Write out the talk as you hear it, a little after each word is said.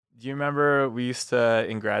Do you remember we used to,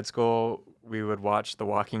 in grad school, we would watch The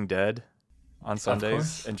Walking Dead on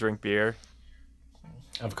Sundays and drink beer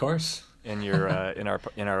Of course. in your in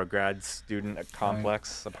our grad student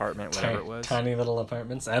complex apartment, whatever it was. Tiny little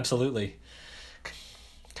apartments. Absolutely.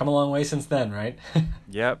 Come a long way since then, right?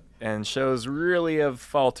 Yep, and shows really have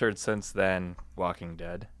faltered since then. Walking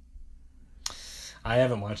Dead. I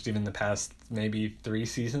haven't watched even the past maybe 3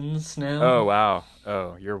 seasons now. Oh wow!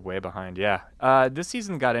 Oh, you're way behind. Yeah. This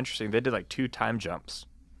season got interesting. They did like 2 time jumps.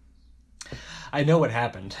 I know what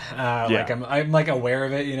happened. Yeah. Like I'm like aware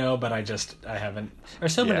of it, but I haven't.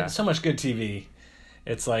 There's so much good TV.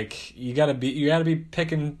 It's like you gotta be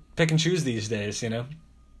pick and choose these days,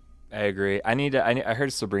 I agree. I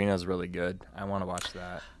heard Sabrina's really good. I want to watch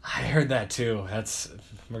that. I heard that too.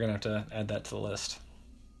 We're gonna have to add that to the list.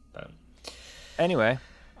 But anyway,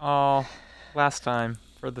 last time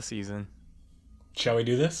for the season. Shall we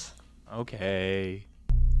do this? Okay.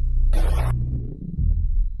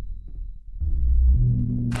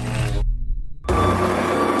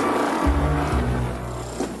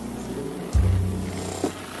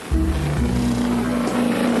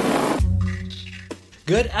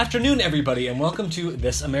 Good afternoon, everybody, and welcome to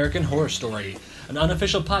This American Horror Story, an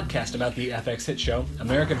unofficial podcast about the FX hit show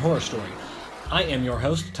American Horror Story. I am your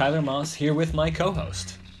host, Tyler Moss, here with my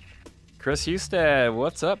co-host, Chris Husted.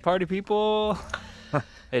 What's up, party people?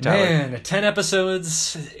 Hey, Tyler. Man, 10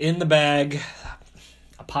 episodes in the bag.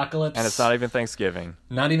 Apocalypse. And it's not even Thanksgiving.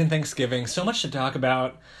 Not even Thanksgiving. So much to talk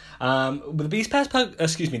about. These past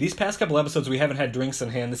couple episodes, we haven't had drinks in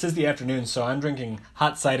hand. This is the afternoon, so I'm drinking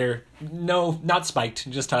hot cider. No, not spiked,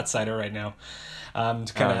 just hot cider right now.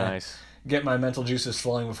 To kind of get my mental juices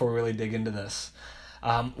flowing before we really dig into this.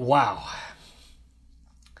 Wow.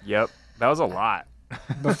 Yep, that was a lot.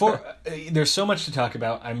 There's so much to talk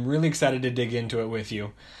about. I'm really excited to dig into it with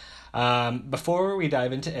you. Before we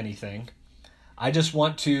dive into anything, I just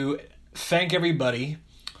want to thank everybody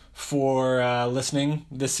for listening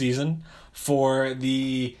this season, for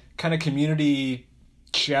the kind of community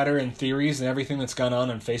chatter and theories and everything that's gone on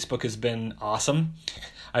Facebook has been awesome.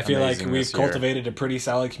 I feel like we've cultivated a pretty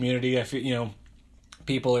solid community. I feel,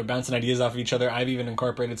 people are bouncing ideas off of each other. I've even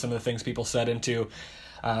incorporated some of the things people said into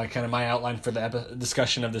kind of my outline for the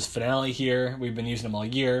discussion of this finale here. We've been using them all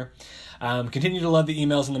year. Continue to love the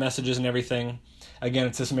emails and the messages and everything. Again,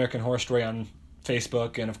 it's This American Horror Story on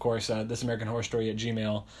Facebook, and of course, This American Horror Story at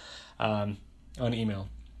Gmail on email.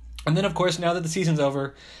 And then, of course, now that the season's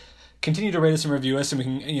over, continue to rate us and review us, and we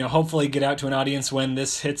can, hopefully get out to an audience when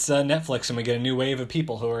this hits Netflix and we get a new wave of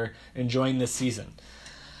people who are enjoying this season.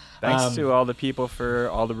 Thanks to all the people for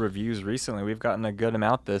all the reviews recently. We've gotten a good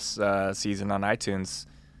amount this season on iTunes.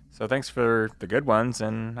 So thanks for the good ones,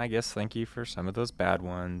 and I guess thank you for some of those bad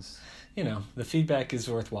ones. The feedback is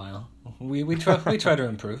worthwhile. We try to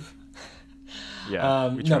improve. Yeah.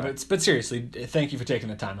 But seriously, thank you for taking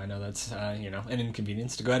the time. I know that's an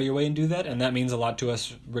inconvenience to go out of your way and do that, and that means a lot to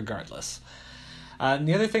us regardless. And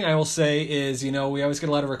the other thing I will say is, we always get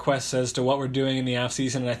a lot of requests as to what we're doing in the off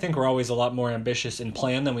season, and I think we're always a lot more ambitious in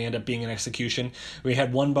plan than we end up being in execution. We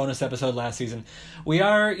had 1 bonus episode last season. We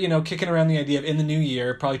are, kicking around the idea of in the new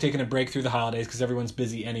year, probably taking a break through the holidays because everyone's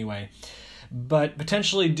busy anyway. But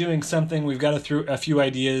potentially doing something. We've got a few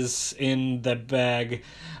ideas in the bag.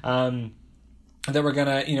 That we're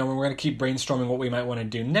gonna keep brainstorming what we might want to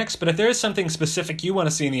do next. But if there is something specific you want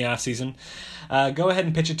to see in the off season, go ahead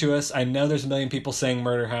and pitch it to us. I know there's a million people saying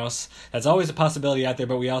Murder House. That's always a possibility out there,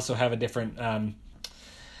 but we also have a different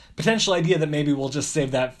potential idea that maybe we'll just save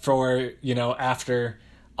that for after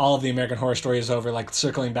all of the American Horror Story is over, like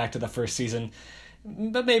circling back to the first season.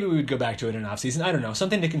 But maybe we would go back to it in off season. I don't know,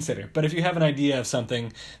 something to consider. But if you have an idea of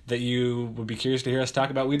something that you would be curious to hear us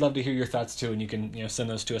talk about, we'd love to hear your thoughts too, and you can send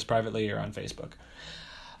those to us privately or on Facebook.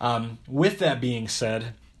 With that being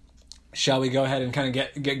said, shall we go ahead and kind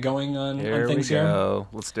of get going on things here? Here we go.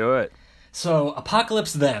 Let's do it. So,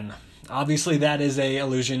 Apocalypse Then. Obviously, that is a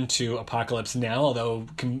allusion to Apocalypse Now, although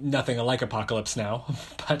nothing like Apocalypse Now.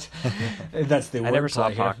 But that's the word. I never saw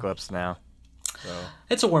here. Apocalypse Now. So.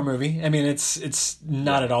 It's a war movie. I mean, it's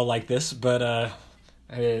not at all like this, but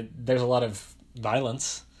there's a lot of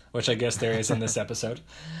violence, which I guess there is in this episode.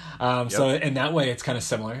 So in that way, it's kind of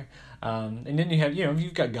similar. And then you have,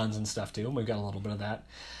 you've got guns and stuff too, and we've got a little bit of that.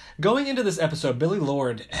 Going into this episode, Billy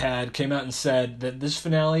Lord came out and said that this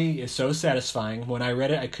finale is so satisfying. When I read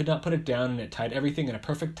it, I could not put it down, and it tied everything in a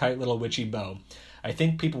perfect, tight little witchy bow. I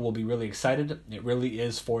think people will be really excited. It really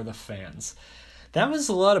is for the fans. That was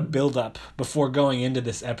a lot of build-up before going into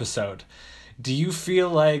this episode. Do you feel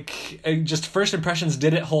like, just first impressions,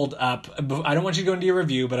 did it hold up? I don't want you to go into your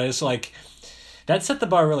review, but I just that set the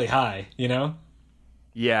bar really high,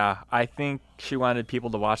 Yeah, I think she wanted people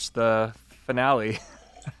to watch the finale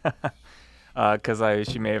because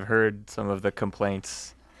she may have heard some of the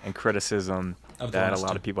complaints and criticism that a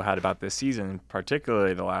lot of people had about this season,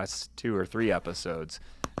 particularly the last 2 or 3 episodes.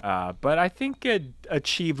 But I think it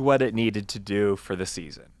achieved what it needed to do for the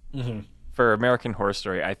season. Mm-hmm. For American Horror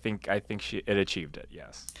Story, I think it achieved it.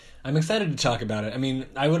 Yes. I'm excited to talk about it. I mean,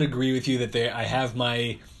 I would agree with you that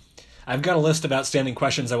I've got a list of outstanding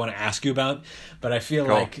questions I want to ask you about, but I feel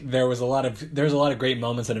like there's a lot of great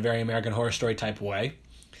moments in a very American Horror Story type way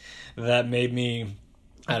that made me,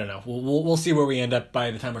 I don't know. We'll see where we end up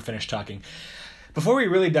by the time we're finished talking. Before we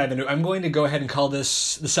really dive into it, I'm going to go ahead and call the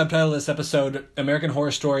subtitle of this episode American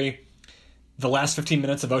Horror Story: The Last 15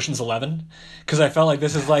 Minutes of Ocean's 11, because I felt like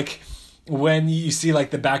this is like when you see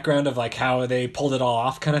like the background of like how they pulled it all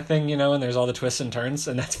off kind of thing, and there's all the twists and turns,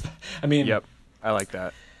 and that's, I mean, yep, I like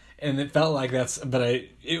that. And it felt like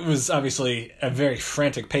it was obviously a very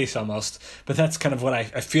frantic pace almost, but that's kind of what I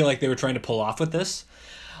feel like they were trying to pull off with this.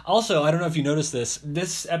 Also, I don't know if you noticed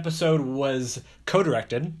this episode was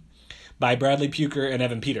co-directed by Bradley Puker and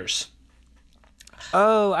Evan Peters.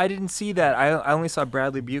 Oh, I didn't see that. I only saw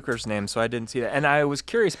Bradley Bucher's name, so I didn't see that. And I was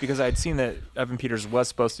curious because I'd seen that Evan Peters was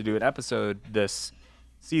supposed to do an episode this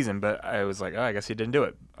season, but I was like, oh, I guess he didn't do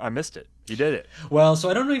it. I missed it. He did it. Well,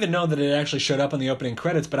 so I don't even know that it actually showed up on the opening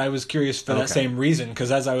credits, but I was curious for that same reason,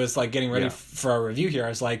 because as I was like getting ready for our review here, I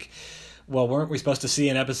was like, well, weren't we supposed to see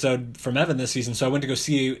an episode from Evan this season? So I went to go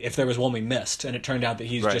see if there was one we missed, and it turned out that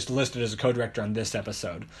he's just listed as a co-director on this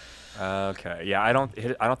episode. Okay, yeah, I don't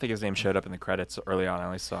think his name showed up in the credits early on. I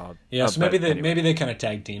only saw. Yeah, so maybe they kind of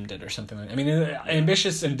tag teamed it or something like that. I mean, an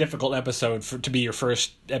ambitious and difficult episode to be your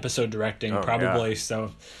first episode directing, probably. Yeah.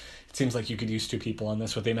 So it seems like you could use 2 people on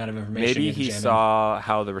this with the amount of information. Maybe he saw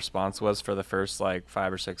how the response was for the first like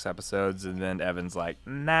 5 or 6 episodes, and then Evan's like,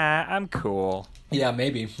 "Nah, I'm cool." Yeah,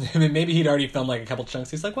 maybe. I mean, maybe he'd already filmed like a couple chunks.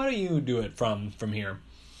 He's like, "Why don't you do it from here?"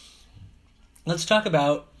 Let's talk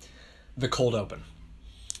about the cold open.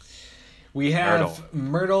 We have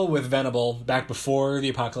Myrtle with Venable back before the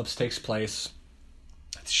apocalypse takes place.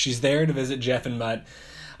 She's there to visit Jeff and Mutt.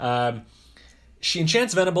 She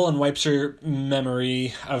enchants Venable and wipes her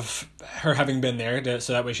memory of her having been there,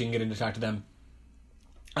 so that way she can get in to talk to them.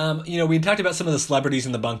 We talked about some of the celebrities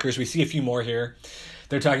in the bunkers. We see a few more here.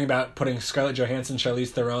 They're talking about putting Scarlett Johansson,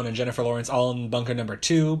 Charlize Theron, and Jennifer Lawrence all in bunker number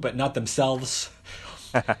 2, but not themselves.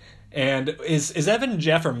 And is Evan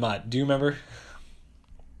Jeff or Mutt? Do you remember?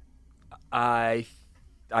 I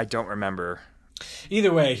don't remember.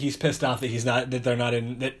 Either way, he's pissed off that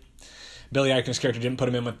Billy Eichner's character didn't put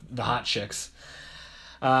him in with the hot chicks.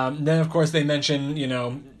 Then, of course, they mention,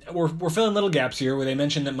 we're filling little gaps here where they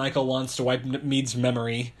mention that Michael wants to wipe Mead's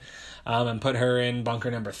memory and put her in bunker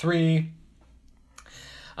number 3.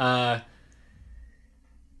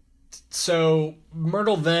 So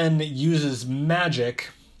Myrtle then uses magic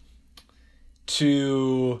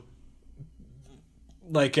to,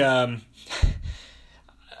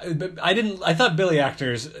 I thought Billy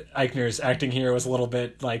Eichner's acting here was a little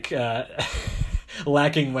bit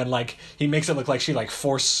lacking when he makes it look like she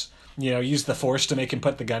used the force to make him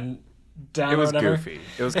put the gun down. It was or whatever. Goofy.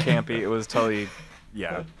 It was campy. It was totally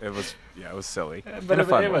it was silly. But it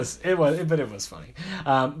was funny.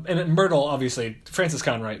 And Myrtle, obviously, Frances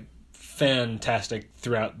Conroy, fantastic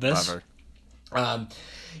throughout this.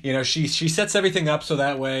 She sets everything up so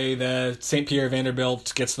that way the St. Pierre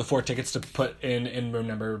Vanderbilt gets the 4 tickets to put in room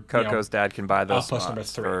number. Coco's dad can buy those spots number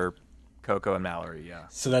 3 for Coco and Mallory. Yeah.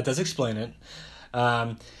 So that does explain it.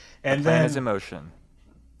 And the plan is in motion.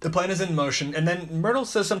 The plan is in motion, and then Myrtle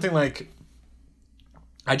says something like,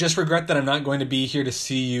 "I just regret that I'm not going to be here to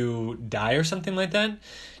see you die," or something like that.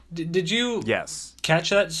 Did you catch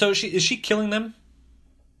that? So is she killing them?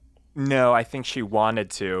 No, I think she wanted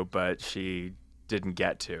to, but she didn't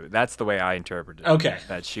get to. That's the way I interpreted it. Okay.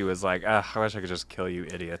 That she was like, I wish I could just kill you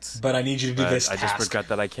idiots. But I need you to do this task. I just regret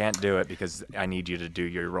that I can't do it because I need you to do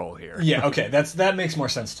your role here. Yeah, okay. That makes more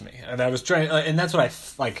sense to me. And I was trying, and that's what I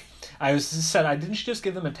said, didn't she just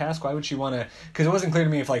give them a task? Why would she want to? Because it wasn't clear to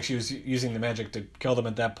me if she was using the magic to kill them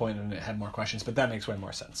at that point, and it had more questions. But that makes way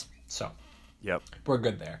more sense. So, yep, we're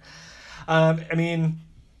good there. I mean,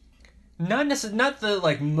 not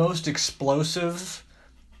the most explosive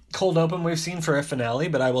cold open we've seen for a finale,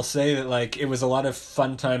 but I will say that it was a lot of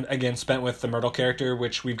fun time again spent with the Myrtle character,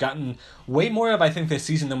 which we've gotten way more of, I think, this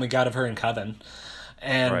season than we got of her in Coven,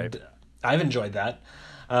 and I've enjoyed that.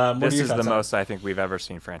 This is the most I think we've ever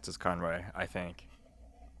seen Frances Conroy. I think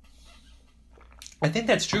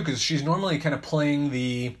that's true because she's normally kind of playing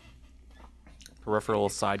the peripheral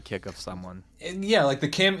sidekick of someone. Yeah, like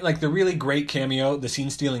the really great cameo, the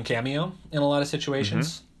scene-stealing cameo in a lot of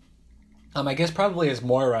situations. I guess probably as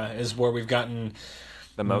Moira is where we've gotten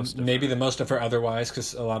The most, maybe the most of her otherwise,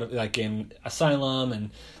 because a lot of like in Asylum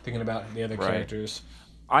and thinking about the other characters.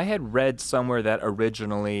 I had read somewhere that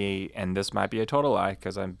originally, and this might be a total lie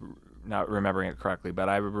because I'm not remembering it correctly, but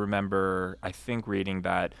I remember, I think, reading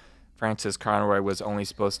that Frances Conroy was only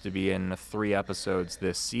supposed to be in 3 episodes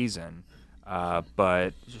this season,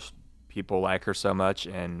 but just people like her so much,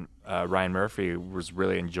 and Ryan Murphy was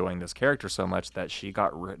really enjoying this character so much that she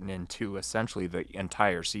got written into essentially the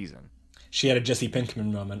entire season. She had a Jesse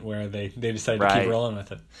Pinkman moment where they decided to keep rolling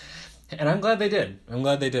with it. And I'm glad they did.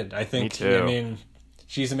 I think, Me too. I mean,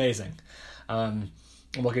 she's amazing.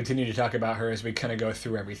 We'll continue to talk about her as we kind of go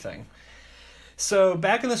through everything. So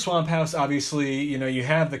back in the Swamp House, obviously, you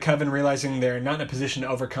have the Coven realizing they're not in a position to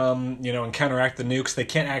overcome, and counteract the nukes. They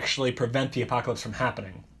can't actually prevent the apocalypse from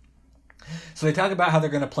happening. So they talk about how they're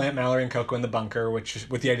going to plant Mallory and Coco in the bunker, which is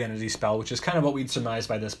with the identity spell, which is kind of what we'd surmised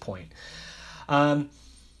by this point.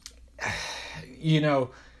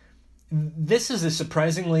 This is a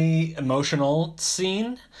surprisingly emotional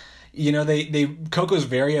scene. Coco's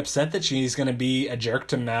very upset that she's going to be a jerk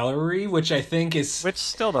to Mallory, which I think is... Which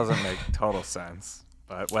still doesn't make total sense,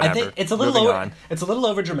 but whatever. I think it's a little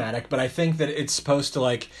over dramatic, but I think that it's supposed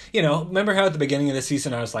to, remember how at the beginning of the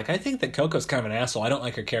season I was like, I think that Coco's kind of an asshole. I don't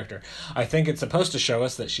like her character. I think it's supposed to show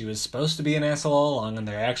us that she was supposed to be an asshole all along, and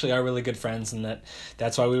they actually are really good friends, and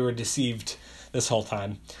that's why we were deceived this whole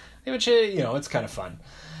time. Which, it's kind of fun.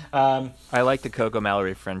 I like the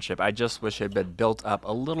Coco-Mallory friendship. I just wish it had been built up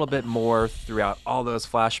a little bit more throughout all those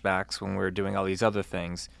flashbacks when we were doing all these other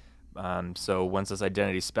things. So once this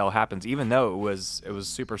identity spell happens, even though it was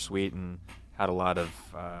super sweet and had a lot of,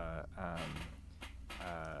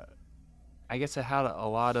 I guess it had a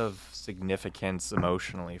lot of significance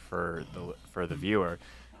emotionally for the viewer,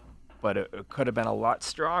 but it could have been a lot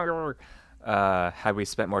stronger had we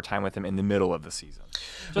spent more time with him in the middle of the season.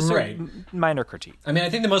 Just a minor critique. I mean, I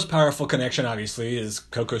think the most powerful connection, obviously, is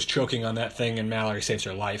Coco's choking on that thing and Mallory saves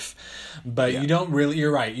her life. But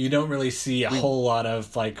you're right, you don't really see a whole lot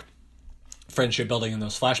of, friendship building in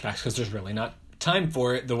those flashbacks because there's really not time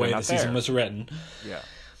for it the way the season was written.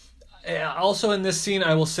 Yeah. Also in this scene,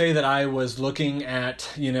 I will say that I was looking at,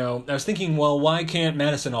 I was thinking, well, why can't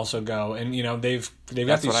Madison also go? And, they've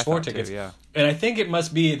got these 4 tickets. Too, yeah. And I think it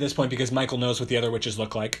must be at this point because Michael knows what the other witches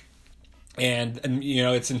look like. And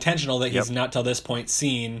it's intentional that he's not till this point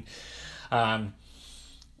seen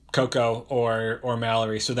Coco or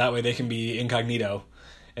Mallory, so that way they can be incognito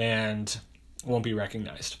and won't be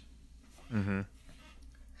recognized. Mm-hmm.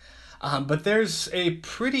 But there's a couple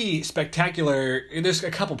pretty spectacular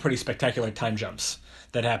time jumps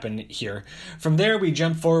that happen here. From there, we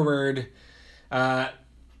jump forward. I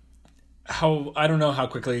don't know how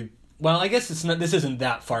quickly. Well, I guess this isn't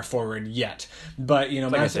that far forward yet, but like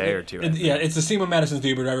Madison, a day or two. It's the scene with Madison's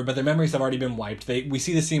Dude, whatever. But their memories have already been wiped. We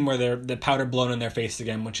see the scene where the powder blown in their face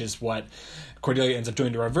again, which is what Cordelia ends up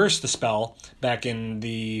doing to reverse the spell back in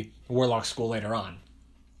the Warlock School later on.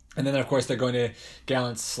 And then, of course, they're going to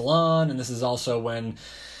Gallant's salon, and this is also when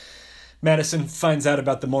Madison finds out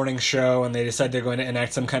about the morning show, and they decide they're going to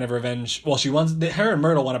enact some kind of revenge. Well, her and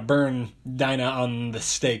Myrtle want to burn Dinah on the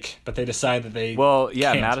stake, but they decide that they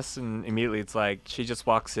can't. Madison immediately, it's like, she just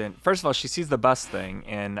walks in. First of all, she sees the bus thing,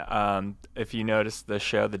 and if you notice,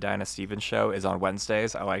 the Dinah Stevens show is on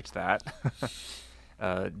Wednesdays. I liked that.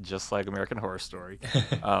 Just like American Horror Story.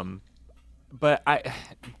 But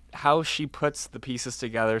how she puts the pieces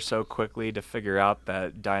together so quickly to figure out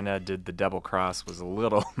that Dinah did the double cross was a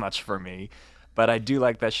little much for me. But I do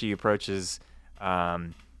like that she approaches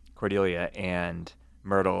Cordelia and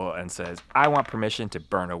Myrtle and says, I want permission to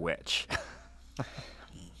burn a witch.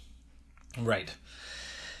 Right.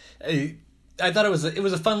 I thought it was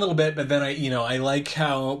a fun little bit, but then I like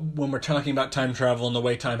how when we're talking about time travel and the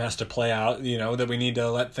way time has to play out, that we need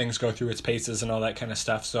to let things go through its paces and all that kind of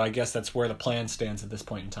stuff. So I guess that's where the plan stands at this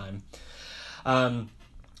point in time.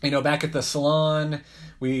 Back at the salon,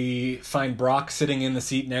 we find Brock sitting in the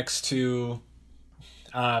seat next to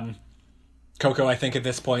Coco, I think, at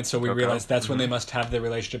this point. So we realize that's when they must have their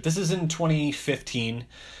relationship. This is in 2015,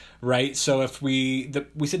 right? So if we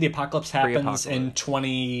said the apocalypse happens in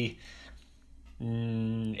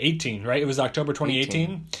 2018, right? It was October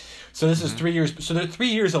 2018. So this is 3 years. So there are 3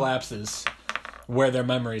 years elapses where their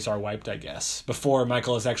memories are wiped, I guess, before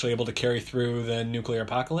Michael is actually able to carry through the nuclear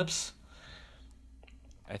apocalypse.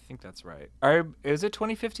 I think that's right. Is it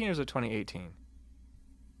 2015 or is it 2018?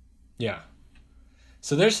 Yeah.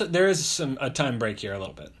 So there is a time break here a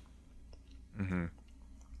little bit. Mm-hmm.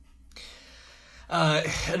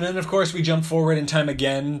 And then, of course, we jump forward in time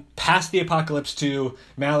again, past the apocalypse to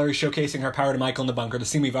Mallory showcasing her power to Michael in the bunker, the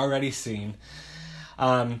scene we've already seen.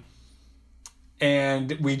 And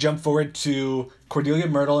we jump forward to Cordelia,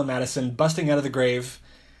 Myrtle, and Madison busting out of the grave.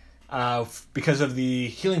 Because of the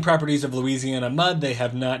healing properties of Louisiana mud, they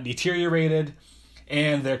have not deteriorated.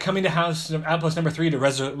 And they're coming to outpost number 3 to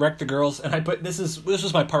resurrect the girls. And I put, this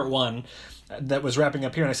was my part 1 that was wrapping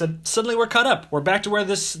up here. And I said, suddenly we're caught up. We're back to where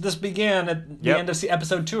this began at the end of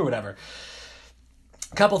episode 2 or whatever.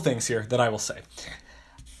 A couple things here that I will say.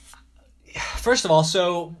 First of all,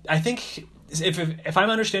 so I think if I'm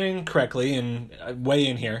understanding correctly and weigh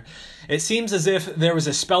in here, it seems as if there was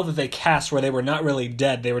a spell that they cast where they were not really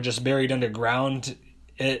dead. They were just buried underground.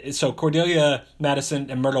 So Cordelia,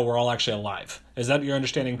 Madison, and Myrtle were all actually alive. Is that your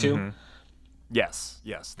understanding too? Mm-hmm. Yes,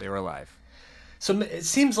 they were alive. So it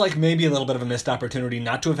seems like maybe a little bit of a missed opportunity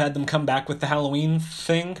not to have had them come back with the Halloween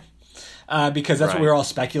thing, because that's what we were all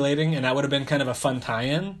speculating, and that would have been kind of a fun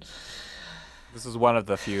tie-in. This is one of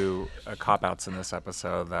the few cop-outs in this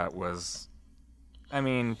episode that was... I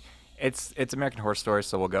mean, it's American Horror Story,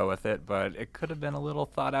 so we'll go with it, but it could have been a little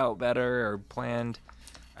thought out better or planned.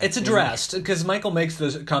 It's addressed, because Michael makes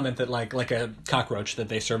the comment that like a cockroach that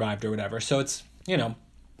they survived or whatever, so it's,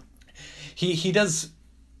 he does...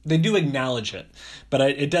 They do acknowledge it, but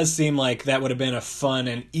it does seem like that would have been a fun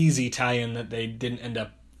and easy tie-in that they didn't end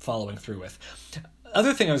up following through with.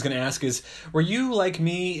 Other thing I was going to ask is, were you, like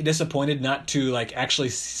me, disappointed not to actually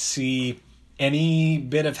see any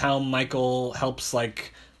bit of how Michael helps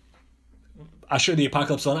usher the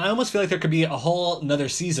apocalypse on? I almost feel like there could be a whole another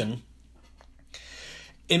season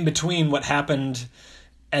in between what happened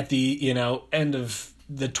at the end of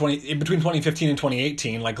in between 2015 and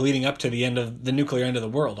 2018, leading up to the end of the nuclear end of the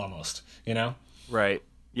world, almost, Right.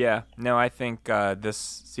 Yeah. No, I think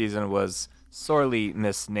this season was sorely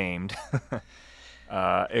misnamed.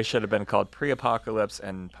 It should have been called Pre-Apocalypse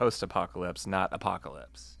and Post-Apocalypse, not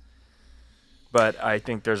Apocalypse. But I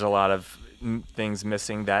think there's a lot of things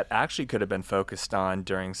missing that actually could have been focused on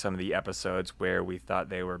during some of the episodes where we thought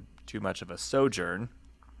they were too much of a sojourn.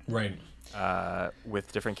 Right.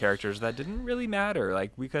 With different characters that didn't really matter.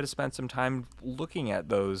 We could have spent some time looking at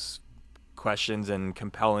those questions and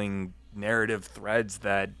compelling narrative threads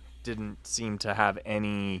that didn't seem to have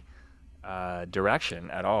any direction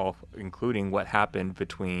at all, including what happened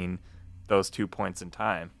between those 2 points in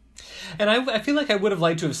time. And I feel like I would have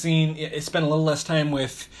liked to have spent a little less time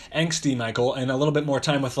with angsty Michael and a little bit more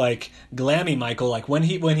time with glammy Michael, when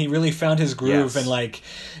he really found his groove. Yes.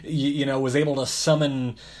 And was able to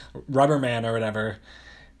summon Rubberman or whatever.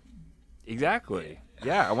 Exactly.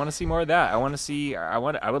 Yeah, I want to see more of that. I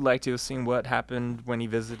would like to have seen what happened when he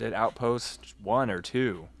visited Outpost 1 or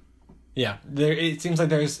 2. Yeah, it seems like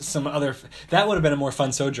there's some other... That would have been a more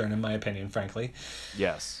fun sojourn, in my opinion, frankly.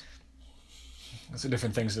 Yes. Those are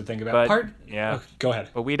different things to think about. Go ahead.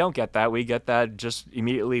 But we don't get that. We get that just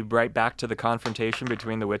immediately right back to the confrontation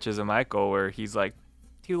between the witches and Michael, where he's like,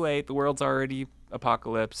 too late, the world's already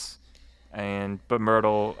apocalypse. But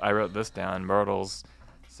Myrtle, I wrote this down, Myrtle's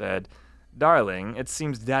said, "Darling, it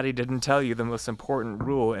seems Daddy didn't tell you the most important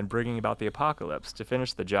rule in bringing about the apocalypse. To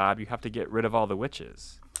finish the job, you have to get rid of all the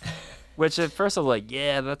witches." Which at first I was like,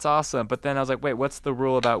 yeah, that's awesome. But then I was like, wait, what's the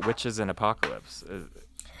rule about witches in apocalypse?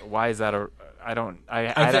 Why is that I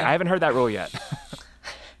haven't heard that rule yet.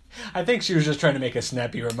 I think she was just trying to make a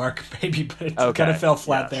snappy remark, maybe, but it kind of fell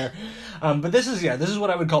flat there. But this is what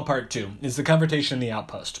I would call part 2, is the confrontation in the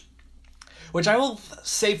outpost. Which I will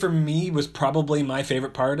say for me was probably might be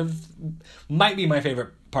my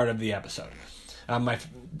favorite part of the episode.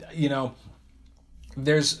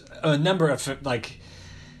 There's a number of,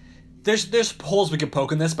 there's holes we could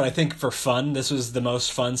poke in this, but I think for fun, this was the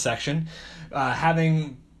most fun section.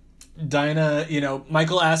 Having Dinah,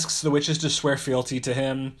 Michael asks the witches to swear fealty to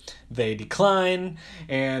him. They decline,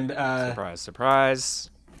 and... surprise, surprise.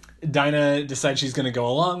 Dinah decides she's going to go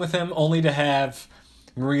along with him, only to have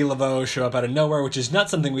Marie Laveau show up out of nowhere, which is not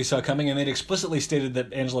something we saw coming, and they'd explicitly stated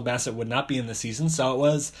that Angela Bassett would not be in the season, so it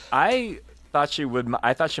was... I thought she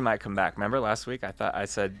might come back. Remember last week? I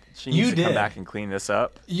said she needs to come back and clean this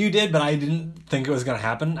up. You did, but I didn't think it was going to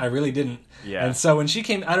happen. I really didn't. Yeah. And so when she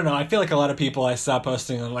came, I don't know, I feel like a lot of people I saw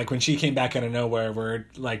posting on, when she came back out of nowhere, were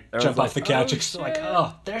jump off the couch,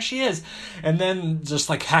 oh, there she is. And then just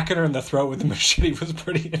hacking her in the throat with the machete was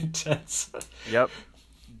pretty intense. Yep.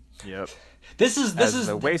 This is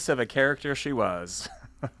the waste of a character she was.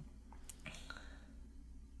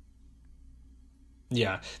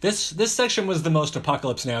 Yeah, this section was the most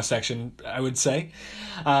Apocalypse Now section, I would say.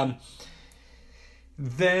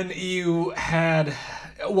 Then you had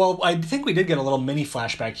Well, I think we did get a little mini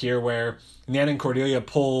flashback here where Nan and Cordelia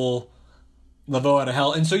pull Laveau out of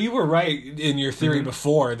hell. And so you were right in your theory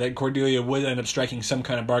before that Cordelia would end up striking some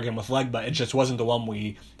kind of bargain with Legba. It just wasn't the one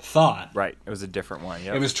we thought. Right. It was a different one.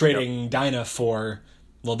 Yep. It was trading Dinah for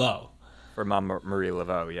Laveau. For Mom Marie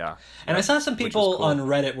Laveau, yeah. And I saw some people cool. on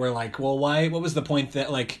Reddit were like, well, why? What was the point that,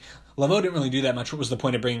 like, Laveau didn't really do that much. What was the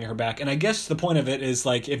point of bringing her back? And I guess the point of it is,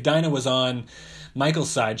 like, if Dinah was on Michael's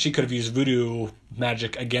side, she could have used voodoo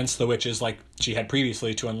magic against the witches like she had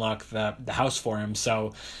previously to unlock the house for him.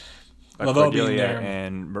 So Laveau being there,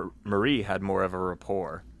 and Marie had more of a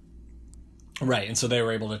rapport. Right, and so they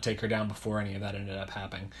were able to take her down before any of that ended up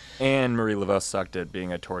happening. And Marie Laveau sucked at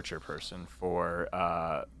being a torture person for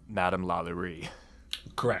Madame Lalaurie.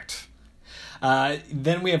 Correct.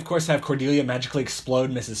 Then we, of course, have Cordelia magically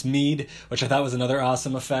explode Mrs. Mead, which I thought was another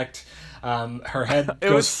awesome effect. Her head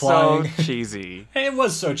goes flying. So cheesy. It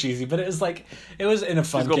was so cheesy, but it was like, it was in a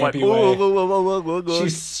fun, campy way.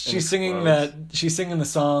 She's singing she's singing the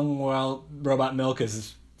song while Robot Milk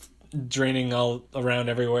is draining all around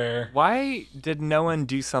everywhere. Why did no one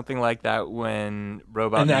do something like that when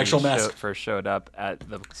Robot Milk first showed up at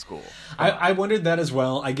the school? I wondered that as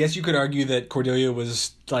well. I guess you could argue that Cordelia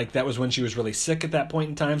was like, that was when she was really sick at that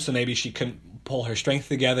point in time, so maybe she couldn't pull her strength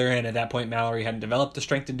together, and at that point Mallory hadn't developed the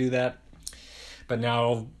strength to do that. But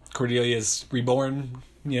now Cordelia's reborn.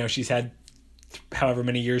 You know, she's had however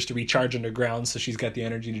many years to recharge underground, so she's got the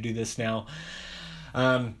energy to do this now.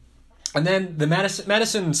 And then the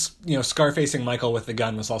Madison's, scar-facing Michael with the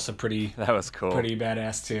gun was also that was cool. Pretty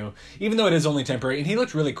badass too. Even though it is only temporary, and he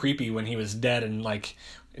looked really creepy when he was dead, and like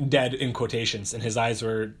dead in quotations, and his eyes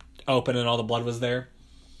were open and all the blood was there.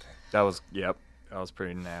 That was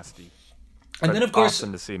pretty nasty. And then of course,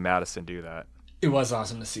 awesome to see Madison do that. It was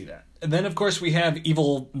awesome to see that. And then of course we have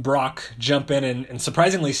evil Brock jump in and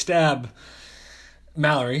surprisingly stab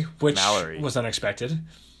Mallory, which was unexpected.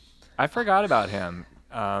 I forgot about him.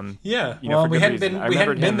 Yeah, we hadn't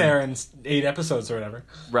been there in 8 episodes or whatever.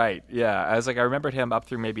 Right, yeah. I was like, I remembered him up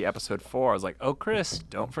through maybe episode 4. I was like, oh, Kris,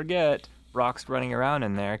 don't forget, Brock's running around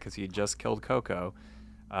in there because he just killed Coco.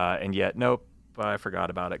 And yet, nope, I forgot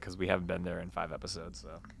about it because we haven't been there in 5 episodes,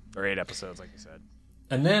 or 8 episodes, like you said.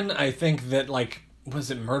 And then I think that, like,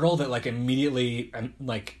 was it Myrtle that, like, immediately,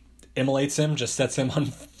 like, immolates him, just sets him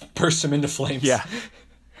on, bursts him into flames? Yeah.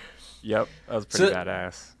 Yep, that was pretty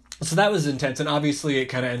badass. So that was intense, and obviously it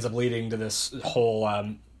kind of ends up leading to this whole,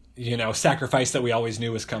 sacrifice that we always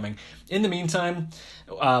knew was coming. In the meantime,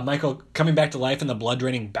 Michael coming back to life and the blood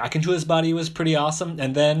draining back into his body was pretty awesome,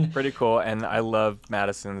 and then... Pretty cool, and I love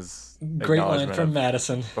Madison's great line from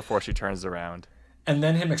Madison. Before she turns around. And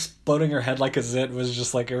then him exploding her head like a zit was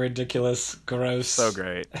just like a ridiculous, gross... So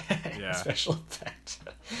great, yeah. Special effect.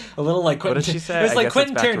 A little like Quentin... What did she say? It was like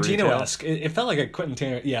Quentin Tarantino-esque. It felt like a Quentin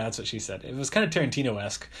Tarantino... Yeah, that's what she said. It was kind of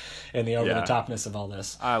Tarantino-esque in the over-the-topness of all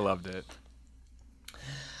this. I loved it.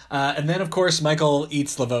 And then, of course, Michael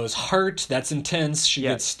eats Laveau's heart. That's intense. She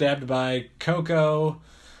gets stabbed by Coco.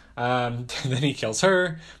 Then he kills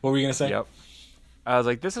her. What were you going to say? Yep. I was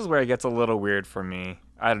like, this is where it gets a little weird for me.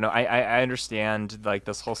 I don't know. I understand, like,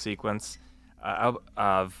 this whole sequence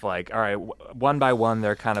of like, all right, one by one,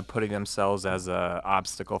 they're kind of putting themselves as a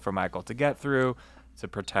obstacle for Michael to get through to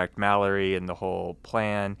protect Mallory and the whole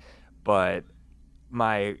plan. But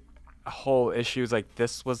my whole issue is like,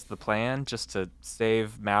 this was the plan, just to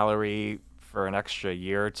save Mallory for an extra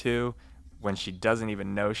year or two when she doesn't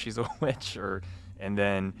even know she's a witch, and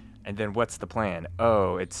then what's the plan?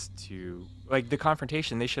 Oh, it's to, like, the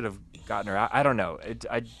confrontation, they should have gotten her out. I don't know.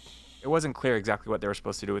 It wasn't clear exactly what they were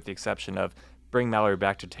supposed to do, with the exception of bring Mallory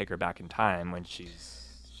back to take her back in time when she's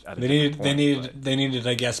at a different point. They needed,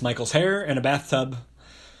 I guess, Michael's hair and a bathtub.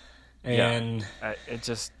 And it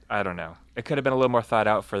just, I don't know. It could have been a little more thought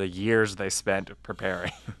out for the years they spent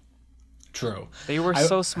preparing. True. They were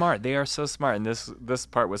so smart. They are so smart. And this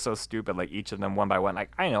part was so stupid. Like, each of them one by one.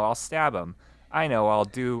 Like, I know, I'll stab him. I know, I'll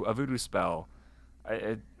do a voodoo spell.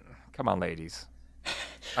 Come on, ladies.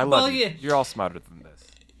 I love you. You're all smarter than this.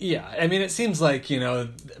 Yeah, I mean, it seems like,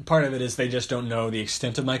 part of it is they just don't know the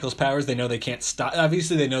extent of Michael's powers. They know they can't stop.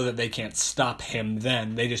 Obviously, they know that they can't stop him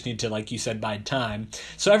then. They just need to, like you said, bide time.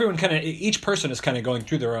 So everyone each person is kind of going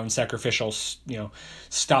through their own sacrificial,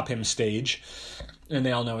 stop him stage. And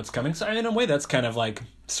they all know it's coming. So in a way, that's kind of, like,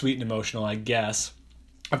 sweet and emotional, I guess.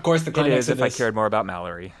 Of course, the climax of this... if I cared more about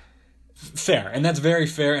Mallory. Fair, and that's very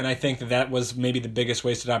fair, and I think that was maybe the biggest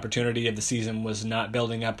wasted opportunity of the season, was not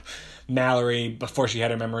building up Mallory before she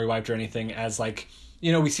had her memory wiped or anything, as, like,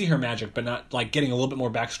 we see her magic, but not, like, getting a little bit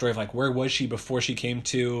more backstory of, like, where was she before she came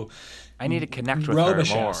to I need to connect with her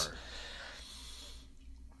more.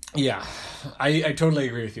 Yeah, I totally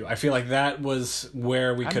agree with you. I feel like that was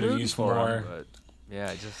where we I'm could have rooting used for more. him, but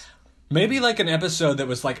yeah, just Maybe like an episode that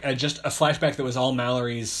was like just a flashback that was all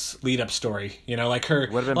Mallory's lead up story. You know, like her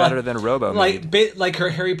would have been better than Robo like made. like her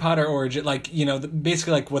Harry Potter origin. Like, you know,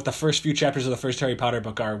 basically like what the first few chapters of the first Harry Potter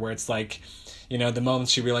book are, where it's like, you know, the moment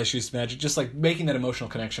she realized she was magic, just like making that emotional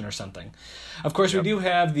connection or something. Of course, we do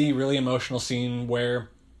have the really emotional scene where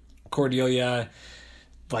Cordelia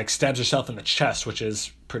like stabs herself in the chest, which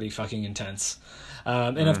is pretty fucking intense.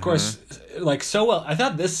 And of course, like, so well, I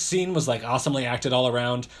thought this scene was like awesomely acted all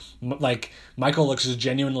around. Like, Michael looks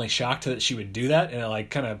genuinely shocked that she would do that, and it,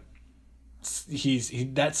 like, kind of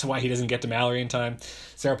that's why he doesn't get to Mallory in time.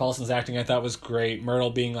 Sarah Paulson's acting I thought was great.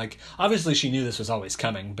 Myrtle being like, obviously she knew this was always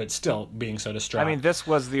coming, but still being so distraught. I mean, this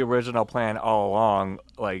was the original plan all along,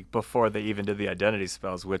 like before they even did the identity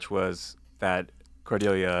spells, which was that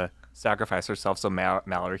Cordelia sacrifice herself so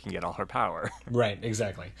Mallory can get all her power. Right,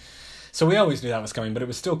 exactly. So we always knew that was coming, but it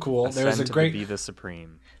was still cool. There was a great be the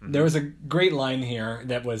supreme. Mm-hmm. There was a great line here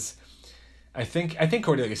that was, I think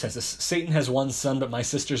Cordelia says this: Satan has one son, but my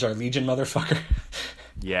sisters are legion, motherfucker.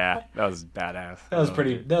 Yeah, that was badass. That was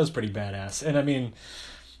pretty badass. And I mean,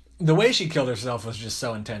 the way she killed herself was just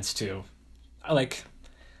so intense too. Like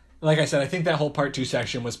I said, I think that whole part 2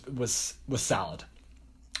 section was solid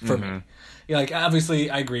for me. Yeah, like, obviously,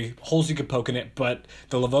 I agree. Holes you could poke in it, but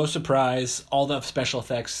the Laveau surprise, all the special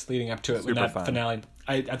effects leading up to it, with that fun finale,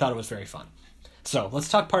 I thought it was very fun. So, let's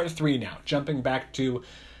talk part 3 now, jumping back to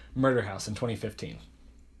Murder House in 2015.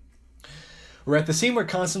 We're at the scene where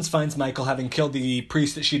Constance finds Michael having killed the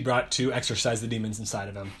priest that she'd brought to exorcise the demons inside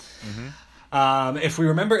of him. If we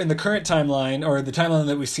remember in the current timeline, or the timeline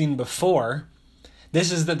that we've seen before, this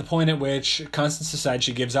is the point at which Constance decides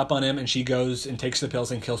she gives up on him and she goes and takes the pills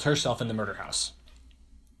and kills herself in the murder house.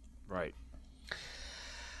 Right.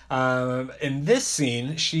 In this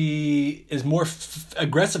scene, she is more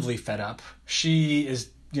aggressively fed up. She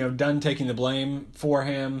is, you know, done taking the blame for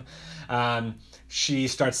him. She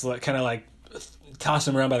starts kind of like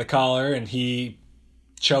tossing him around by the collar, and he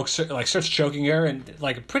chokes her, like starts choking her, and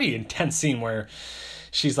like a pretty intense scene where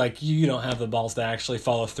she's like, you don't have the balls to actually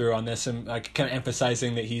follow through on this, and like kind of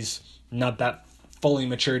emphasizing that he's not that fully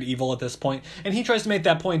matured evil at this point. And he tries to make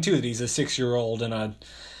that point too, that he's a 6-year-old in a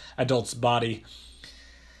adult's body,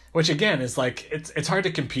 which again is like, it's hard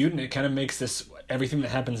to compute, and it kind of makes this everything that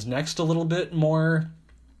happens next a little bit more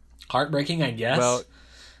heartbreaking, I guess. Well,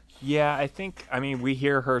 yeah, I mean, we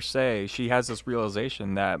hear her say she has this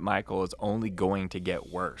realization that Michael is only going to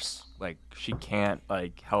get worse. Like, she can't,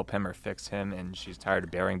 like, help him or fix him, and she's tired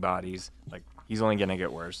of burying bodies. Like, he's only going to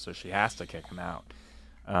get worse, so she has to kick him out.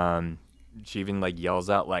 She even, like,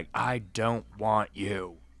 yells out, like, I don't want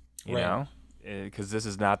you, you know? Because this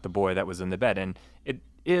is not the boy that was in the bed. And it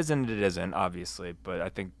is and it isn't, obviously, but I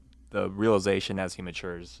think the realization as he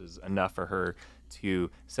matures is enough for her to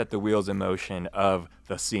set the wheels in motion of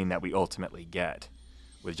the scene that we ultimately get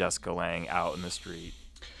with Jessica Lange out in the street.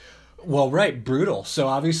 Well, right, brutal. So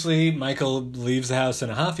obviously Michael leaves the house in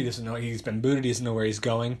a huff. He doesn't know, he's been booted, he doesn't know where he's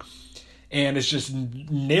going, and is just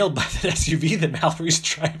nailed by the SUV that Mallory's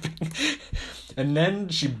driving. And then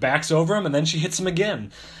she backs over him, and then she hits him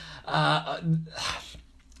again.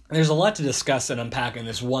 There's a lot to discuss and unpack in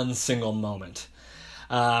this one single moment.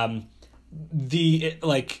 Okay.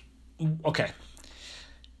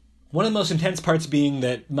 One of the most intense parts being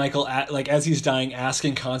that Michael, like, as he's dying,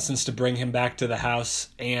 asking Constance to bring him back to the house,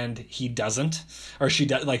 and he doesn't, or she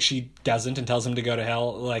doesn't, and tells him to go to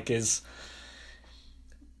hell. Like,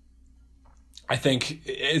 I think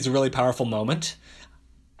is a really powerful moment.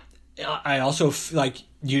 I also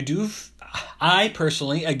I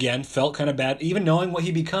personally, again, felt kind of bad, even knowing what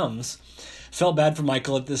he becomes. Felt bad for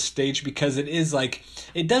Michael at this stage, because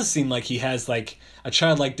it does seem like he has like a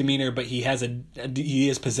childlike demeanor, but he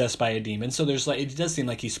is possessed by a demon. So it does seem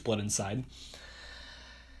like he's split inside.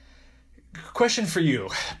 Question for you.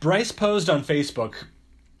 Bryce posed on Facebook,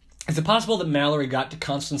 is it possible that Mallory got to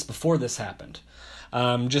Constance before this happened?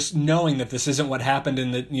 Just knowing that this isn't what happened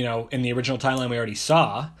in the original timeline we already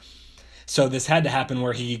saw. So this had to happen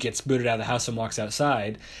where he gets booted out of the house and walks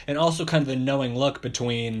outside. And also kind of the knowing look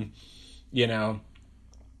between,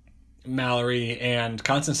 Mallory and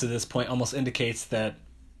Constance at this point almost indicates that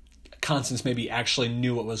Constance maybe actually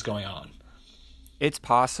knew what was going on. It's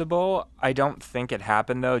possible. I don't think it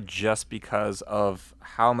happened, though, just because of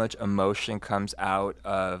how much emotion comes out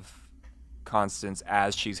of Constance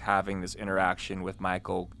as she's having this interaction with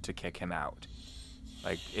Michael to kick him out.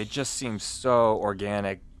 Like, it just seems so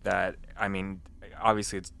organic that, I mean,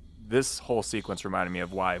 obviously this whole sequence reminded me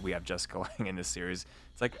of why we have Jessica Lange in this series.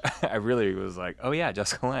 It's like, I really was like, oh yeah,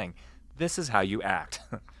 Jessica Lange, this is how you act.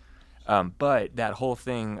 But that whole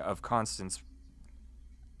thing of Constance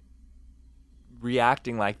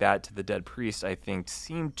reacting like that to the dead priest, I think,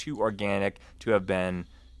 seemed too organic to have been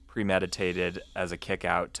premeditated as a kick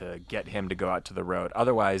out to get him to go out to the road.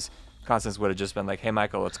 Otherwise, Constance would have just been like, hey,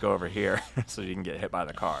 Michael, let's go over here so you can get hit by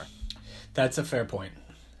the car. That's a fair point.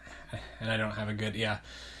 And I don't have a good, yeah.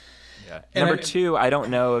 Number two, I don't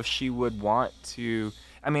know if she would want to,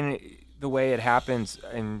 I mean, the way it happens,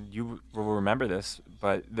 and you will remember this,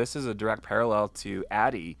 but this is a direct parallel to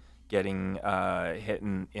Addie getting hit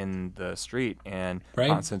in the street and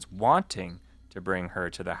Constance wanting to bring her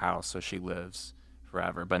to the house so she lives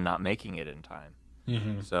forever, but not making it in time.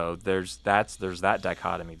 Mm-hmm. So there's that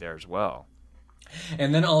dichotomy there as well.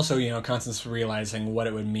 And then also, Constance realizing what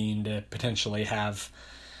it would mean to potentially have,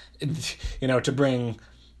 to bring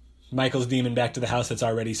Michael's demon back to the house that's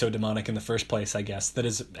already so demonic in the first place, I guess. That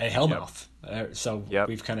is a hellmouth. Yep.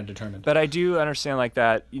 We've kind of determined. But I do understand like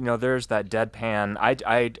that, there's that deadpan.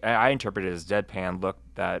 I interpret it as deadpan look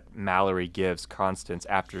that Mallory gives Constance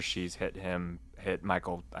after she's hit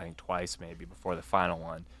Michael, I think twice maybe before the final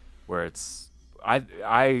one, where it's, I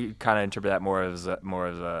kind of interpret that more as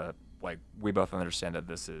a like, we both understand that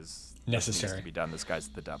this is necessary to be done. This guy's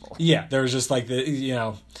the devil. Yeah. There's just like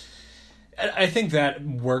I think that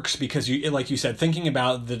works because like you said, thinking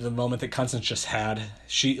about the moment that Constance just had,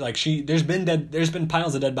 there's been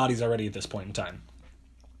piles of dead bodies already at this point in time,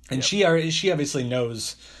 and she obviously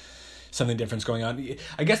knows something different's going on.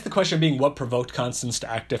 I guess the question being, what provoked Constance to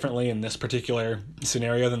act differently in this particular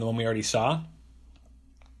scenario than the one we already saw?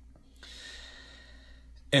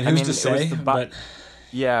 And who's to say? But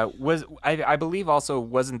yeah, I believe also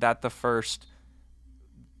wasn't that the first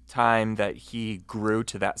time that he grew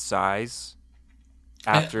to that size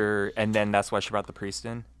after, and then that's why she brought the priest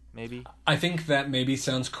in, maybe? I think that maybe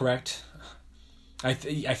sounds correct. I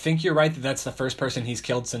think you're right that that's the first person he's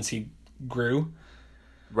killed since he grew.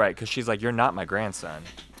 Right, because she's like, you're not my grandson.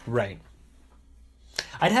 Right.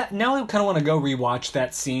 Now I kind of want to go rewatch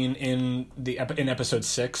that scene in episode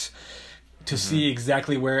 6 to see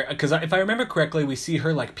exactly where, because if I remember correctly, we see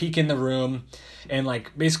her like peek in the room and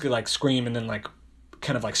like basically like scream and then like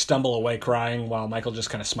kind of like stumble away crying while Michael just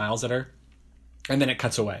kind of smiles at her, and then it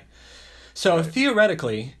cuts away. So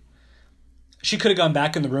theoretically, she could have gone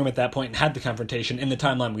back in the room at that point and had the confrontation in the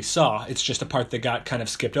timeline we saw. It's just a part that got kind of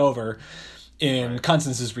skipped over in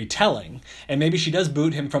Constance's retelling. And maybe she does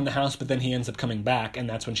boot him from the house, but then he ends up coming back, and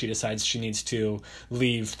that's when she decides she needs to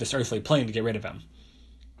leave this earthly plane to get rid of him.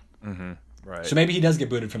 Mm-hmm. Right. So maybe he does get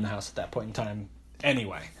booted from the house at that point in time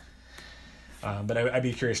anyway. But I'd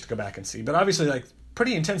be curious to go back and see. But obviously, like,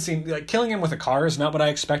 pretty intense scene. Like, killing him with a car is not what I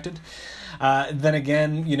expected. Then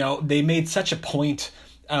again, they made such a point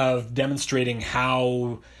of demonstrating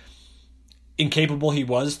how incapable he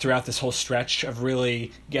was throughout this whole stretch of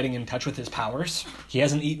really getting in touch with his powers. He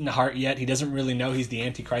hasn't eaten the heart yet. He doesn't really know he's the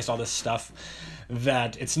Antichrist, all this stuff.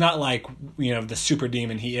 That it's not like, the super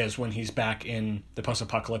demon he is when he's back in the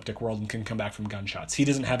post-apocalyptic world and can come back from gunshots. He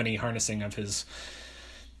doesn't have any harnessing of his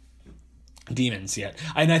demons yet.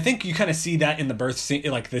 And I think you kind of see that in the birth scene,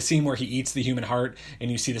 like the scene where he eats the human heart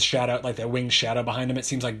and you see the shadow, like that winged shadow behind him. It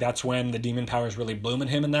seems like that's when the demon powers really bloom in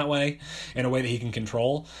him in that way, in a way that he can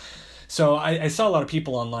control. So I saw a lot of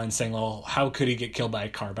people online saying, well, how could he get killed by a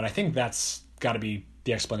car? But I think that's got to be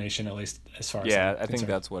the explanation, at least as far as I think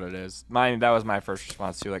that's what it is. That was my first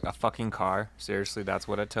response too. Like, a fucking car? Seriously, that's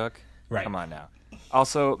what it took? Right. Come on now.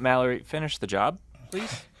 Also, Mallory, finish the job,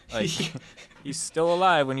 please. Like, he's still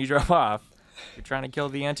alive when you drove off. You're trying to kill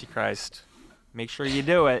the Antichrist. Make sure you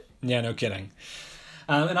do it. Yeah, no kidding.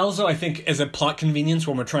 And also, I think as a plot convenience,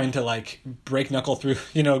 when we're trying to like break knuckle through,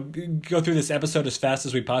 go through this episode as fast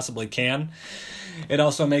as we possibly can, it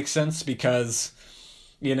also makes sense because,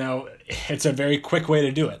 it's a very quick way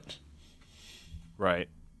to do it. Right.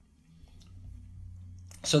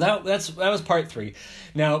 So that was part 3.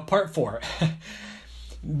 Now, part 4.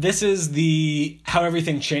 This is how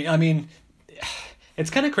everything changed. I mean, it's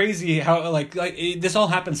kind of crazy how like this all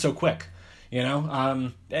happened so quick,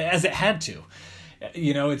 as it had to.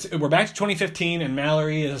 We're back to 2015, and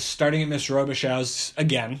Mallory is starting at Miss Robichaux's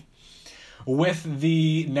again, with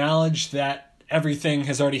the knowledge that everything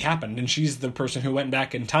has already happened, and she's the person who went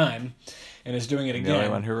back in time and is doing it again. The only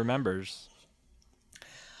one who remembers.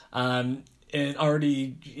 And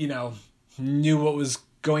already, knew what was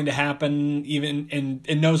going to happen, even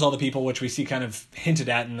and knows all the people, which we see kind of hinted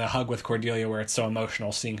at in the hug with Cordelia, where it's so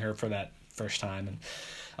emotional seeing her for that first time, and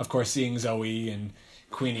of course seeing Zoe and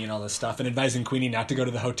Queenie and all this stuff, and advising Queenie not to go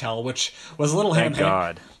to the hotel, which was a little Thank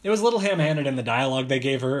God. It was a little ham-handed in the dialogue they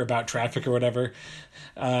gave her about traffic or whatever.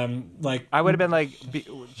 Like I would have been like,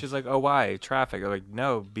 she's like, oh, why traffic? I'm like,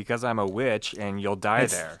 no, because I'm a witch and you'll die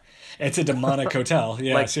there. It's a demonic hotel.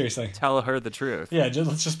 Yeah, like, seriously. Tell her the truth. Yeah,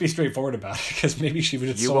 let's just be straightforward about it, because maybe she would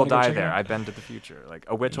just. You will die there. I've been to the future. Like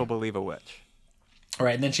a witch will believe a witch. All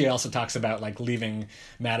right, and then she also talks about like leaving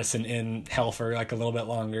Madison in hell for like a little bit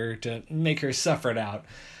longer to make her suffer it out.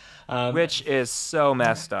 Which is so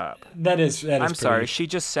messed up. That is. I'm sorry. She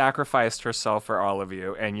just sacrificed herself for all of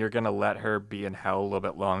you, and you're gonna let her be in hell a little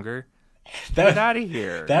bit longer. Get out of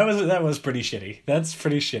here. That was pretty shitty. That's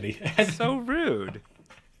pretty shitty. So rude.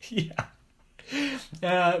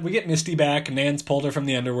 Yeah. We get Misty back. Nan's pulled her from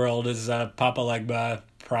the underworld as Papa Legba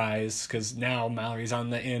prize, because now Mallory's on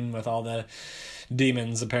the inn with all the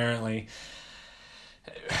demons, apparently.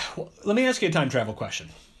 Let me ask you a time travel question.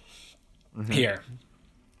 Here.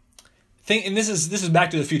 And this is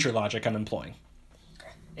Back to the Future logic I'm employing.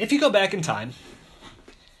 If you go back in time,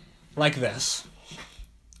 like this,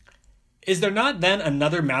 is there not then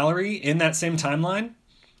another Mallory in that same timeline?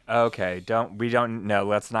 Okay,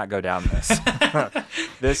 let's not go down this.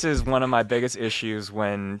 This is one of my biggest issues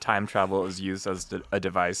when time travel is used as a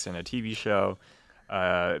device in a TV show,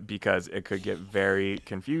 because it could get very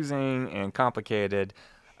confusing and complicated.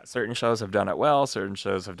 Certain shows have done it well, certain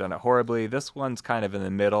shows have done it horribly. This one's kind of in the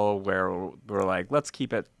middle where we're like, let's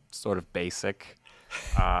keep it sort of basic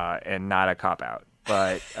and not a cop-out.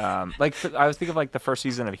 But I was thinking of like the first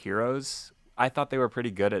season of Heroes. I thought they were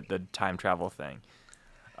pretty good at the time travel thing.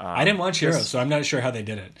 I didn't watch Heroes, so I'm not sure how they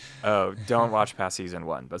did it. Oh, don't watch past season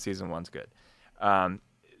 1, but season 1's good.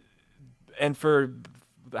 And for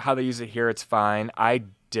how they use it here, it's fine. I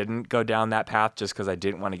didn't go down that path just because I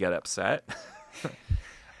didn't want to get upset.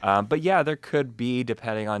 But yeah, there could be,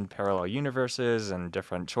 depending on parallel universes and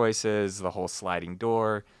different choices, the whole sliding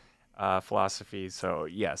door philosophy. So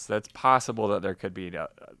yes, that's possible that there could be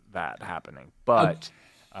that happening. But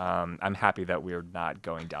I'm happy that we're not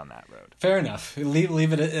going down that road. Fair enough.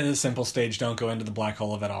 Leave it at a simple stage. Don't go into the black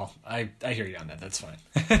hole of it all. I hear you on that. That's fine.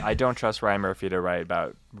 I don't trust Ryan Murphy to write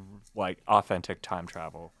about like authentic time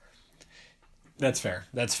travel. That's fair.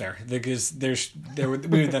 Because we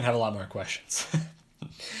would then have a lot more questions.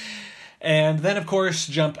 And then, of course,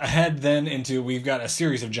 jump ahead then into, we've got a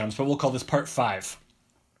series of jumps, but we'll call this part 5.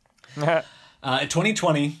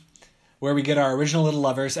 2020, where we get our original little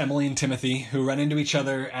lovers, Emily and Timothy, who run into each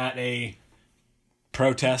other at a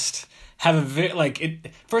protest.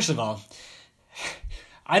 First of all,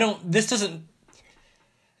 I don't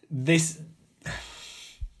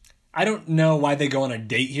know why they go on a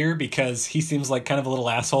date here, because he seems like kind of a little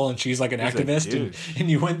asshole and she's like an activist, and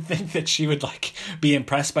you wouldn't think that she would like be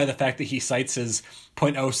impressed by the fact that he cites his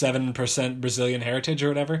 0.07% Brazilian heritage or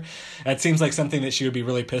whatever. That seems like something that she would be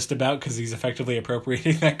really pissed about, because he's effectively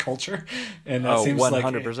appropriating that culture. And that seems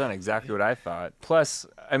 100% exactly what I thought. Plus,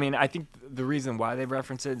 I mean, I think the reason why they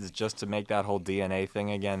reference it is just to make that whole DNA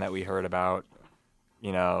thing again that we heard about,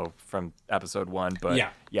 from episode 1. But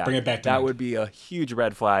yeah, bring it back to that would be a huge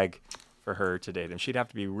red flag for her to date. And she'd have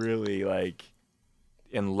to be really like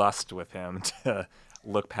in lust with him to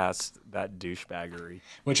look past that douchebaggery.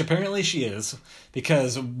 Which apparently she is,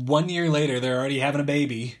 because 1 year later they're already having a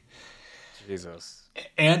baby. Jesus.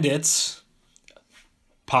 And it's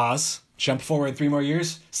pause, jump forward 3 more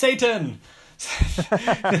years, Satan.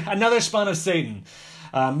 Another spawn of Satan.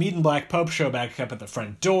 Mead and Black Pope show back up at the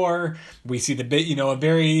front door. We see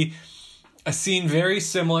a scene very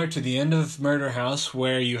similar to the end of Murder House,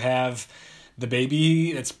 where you have the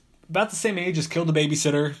baby that's about the same age as killed the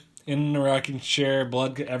babysitter in a rocking chair,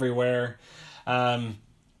 blood everywhere. And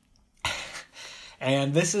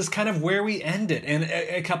this is kind of where we end it. And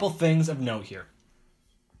a couple things of note here.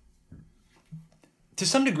 To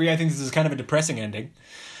some degree, I think this is kind of a depressing ending,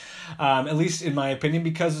 at least in my opinion,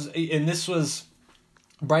 because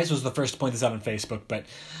Bryce was the first to point this out on Facebook, but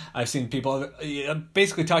I've seen people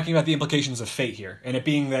basically talking about the implications of fate here, and it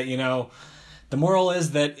being that, the moral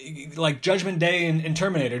is that, like Judgment Day in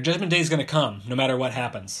Terminator, Judgment Day is going to come no matter what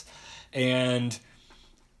happens. And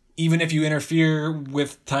even if you interfere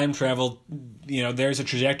with time travel, there's a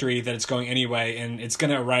trajectory that it's going anyway, and it's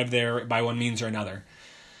going to arrive there by one means or another.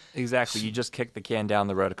 Exactly. You just kick the can down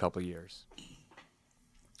the road a couple years.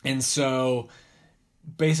 And so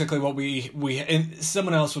basically what and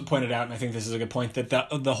someone else would point it out, and I think this is a good point, that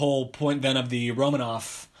the whole point then of the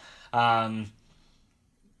Romanoff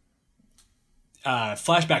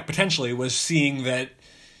flashback potentially was seeing that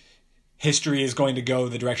history is going to go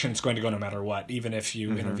the direction it's going to go no matter what, even if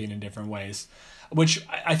you intervene in different ways. Which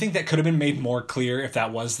I think that could have been made more clear if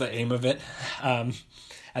that was the aim of it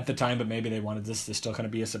at the time, but maybe they wanted this to still kind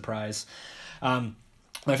of be a surprise.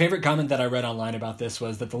 My favorite comment that I read online about this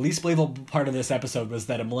was that the least believable part of this episode was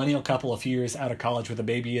that a millennial couple a few years out of college with a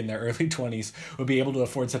baby in their early 20s would be able to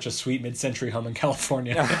afford such a sweet mid-century home in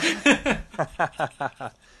California.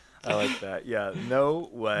 I like that. Yeah, no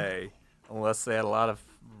way. Unless they had a lot of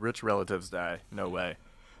rich relatives die. No way.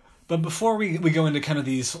 But before we go into kind of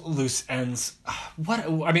these loose ends, where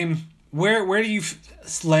do you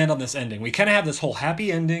land on this ending? We kind of have this whole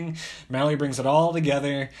happy ending. Mallory brings it all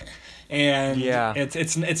together. And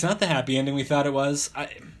it's not the happy ending we thought it was. I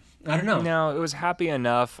don't know. No, it was happy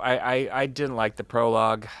enough. I didn't like the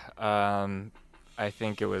prologue. I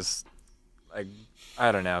think it was like,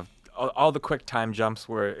 I don't know. All the quick time jumps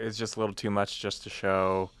it's just a little too much just to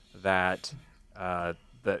show that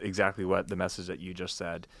exactly what the message that you just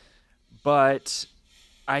said. But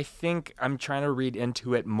I think I'm trying to read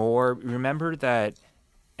into it more. Remember that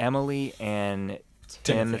Emily and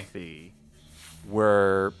Timothy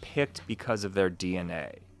were picked because of their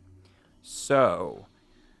DNA. So,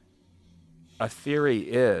 a theory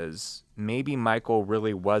is maybe Michael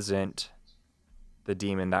really wasn't the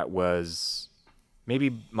demon that was...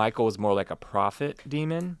 Maybe Michael was more like a prophet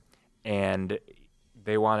demon, and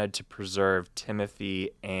they wanted to preserve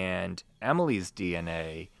Timothy and Emily's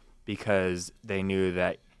DNA because they knew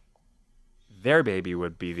that their baby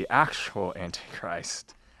would be the actual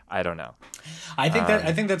Antichrist. I don't know. I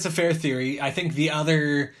think that's a fair theory. I think the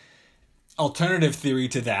other alternative theory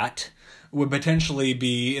to that would potentially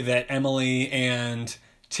be that Emily and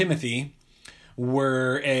Timothy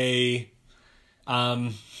were a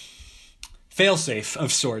failsafe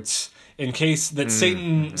of sorts in case that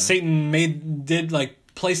Satan did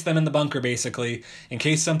place them in the bunker basically in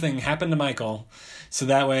case something happened to Michael, so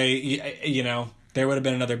that way there would have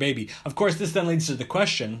been another baby. Of course, this then leads to the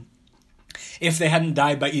question: if they hadn't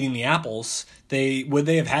died by eating the apples, would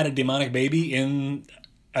they have had a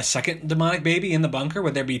second demonic baby in the bunker?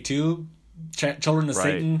 Would there be two children of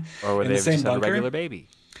Satan or would in they the same just bunker? Have a regular baby?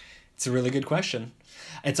 It's a really good question.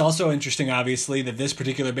 It's also interesting, obviously, that this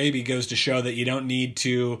particular baby goes to show that you don't need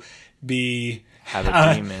to be have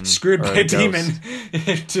a demon screwed by a demon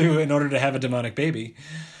in order to have a demonic baby.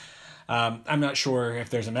 I'm not sure if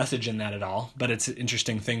there's a message in that at all, but it's an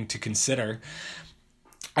interesting thing to consider.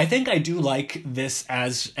 I think I do like this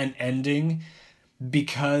as an ending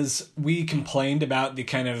because we complained about the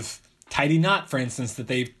kind of tidy knot, for instance, that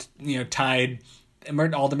they've tied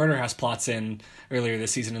all the murder house plots in earlier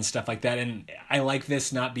this season and stuff like that. And I like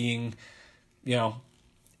this not being,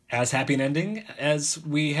 as happy an ending as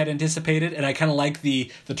we had anticipated. And I kind of like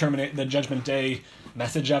the Judgment Day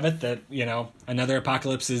message of it, that, another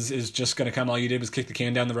apocalypse is just going to come. All you did was kick the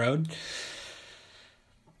can down the road.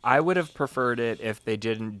 I would have preferred it if they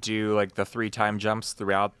didn't do the 3 time jumps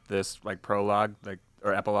throughout this prologue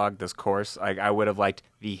or epilogue, this course. I would have liked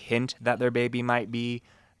the hint that their baby might be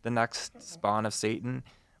the next spawn of Satan,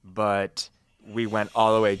 but we went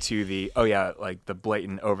all the way to the the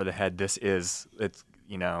blatant over the head.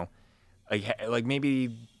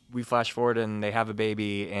 Maybe we flash forward and they have a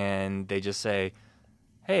baby and they just say,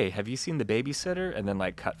 "Hey, have you seen the babysitter?" And then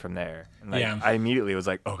cut from there. And I immediately was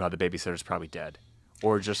like, "Oh god, the babysitter's probably dead."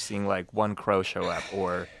 Or just seeing one crow show up,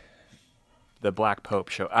 or the Black Pope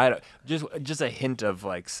show. Just a hint of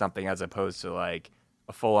something, as opposed to a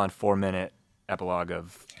full-on 4-minute epilogue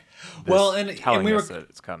of telling us that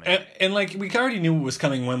it's coming. And we already knew it was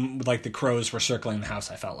coming when the crows were circling the house.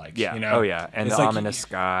 I felt like and it's the ominous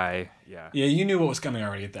sky. Yeah, you knew what was coming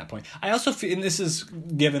already at that point. I also feel, and this is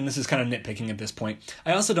kind of nitpicking at this point,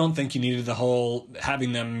 I also don't think you needed the whole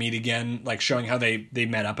having them meet again, showing how they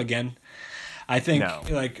met up again. I think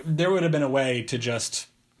there would have been a way to just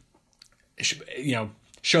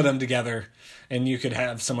show them together, and you could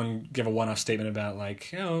have someone give a one-off statement about I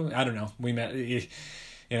don't know, we met, it's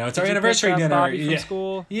our anniversary dinner from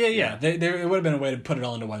school. Yeah. There would have been a way to put it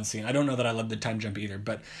all into one scene. I don't know that I love the time jump either,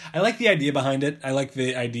 but I like the idea behind it. I like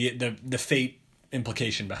the idea, the fate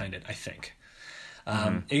implication behind it. I think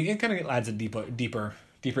it kind of adds a deeper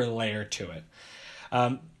layer to it.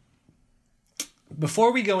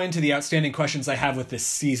 Before we go into the outstanding questions I have with this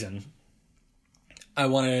season, I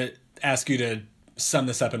want to ask you to sum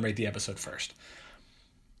this up and rate the episode first.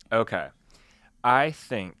 Okay. I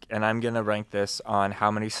think, and I'm going to rank this on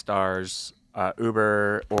how many stars,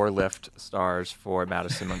 Uber or Lyft stars for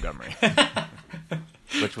Madison Montgomery,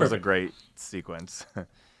 which was a great sequence.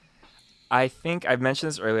 I think, I've mentioned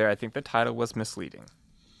this earlier, I think the title was misleading.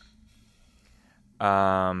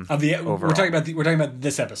 We're talking about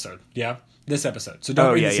this episode. Yeah, this episode. So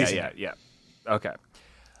don't read the season. Yeah. Okay.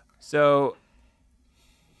 So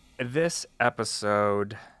this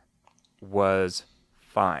episode was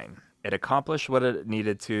fine. It accomplished what it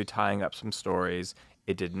needed to, tying up some stories.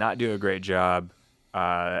 It did not do a great job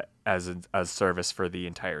as a service for the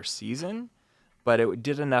entire season, but it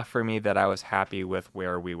did enough for me that I was happy with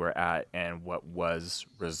where we were at and what was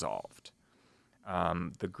resolved.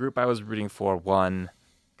 The group I was rooting for won,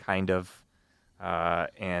 kind of,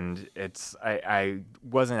 and I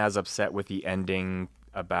wasn't as upset with the ending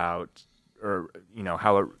about, or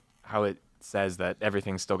how it says that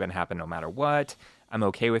everything's still going to happen no matter what. I'm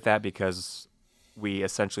okay with that because we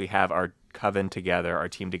essentially have our coven together, our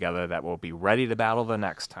team together, that will be ready to battle the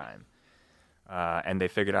next time. And they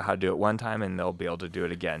figured out how to do it one time, and they'll be able to do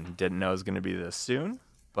it again. Didn't know it was going to be this soon,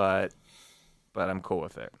 but I'm cool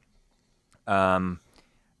with it.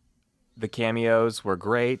 The cameos were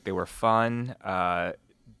great. They were fun. I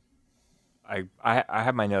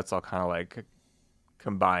have my notes all kind of like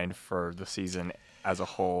combined for the season as a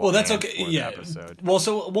whole. Well, that's okay. Yeah. Episode. Well,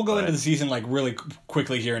 so we'll go into the season like really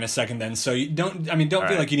quickly here in a second. Then, so you don't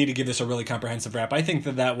feel like you need to give this a really comprehensive wrap. I think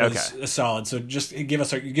that was a solid. So just give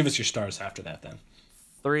us your stars after that. Then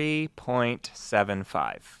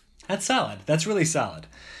 3.75. That's solid. That's really solid.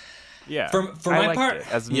 Yeah. For my part,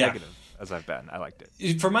 as negative as I've been, I liked it.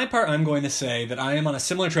 For my part, I'm going to say that I am on a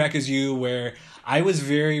similar track as you, where I was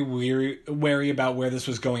very wary about where this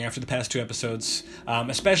was going after the past 2 episodes,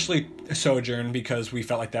 especially Sojourn, because we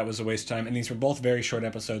felt like that was a waste of time, and these were both very short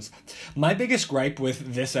episodes. My biggest gripe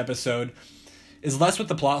with this episode is less with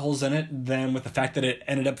the plot holes in it than with the fact that it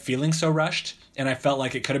ended up feeling so rushed, and I felt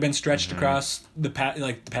like it could have been stretched across the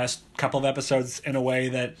past couple of episodes in a way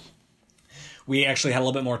that we actually had a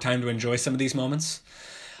little bit more time to enjoy some of these moments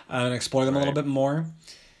and explore them a little bit more.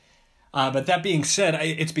 But that being said,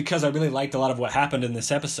 it's because I really liked a lot of what happened in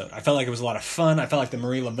this episode. I felt like it was a lot of fun. I felt like the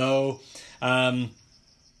Marie Laveau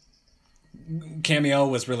cameo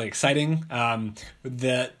was really exciting.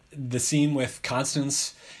 The scene with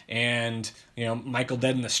Constance and Michael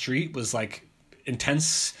dead in the street was like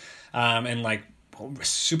intense and like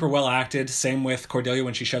super well acted. Same with Cordelia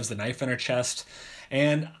when she shoves the knife in her chest.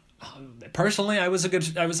 And personally, I was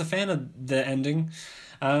a fan of the ending.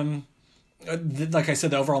 Like I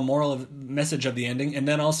said, the overall moral message of the ending, and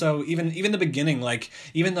then also even the beginning. Like,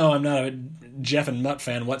 even though I'm not a Jeff and Mutt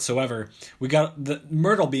fan whatsoever, we got the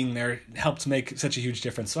Myrtle being there helped make such a huge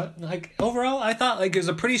difference. So, overall, I thought like it was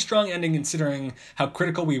a pretty strong ending considering how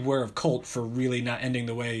critical we were of Colt for really not ending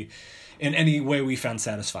in any way we found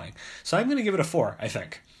satisfying. So I'm going to give it a 4. I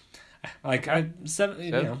think.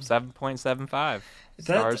 7.75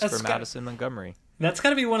 stars for Madison Montgomery. That's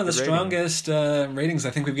got to be one of the strongest ratings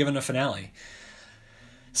I think we've given a finale.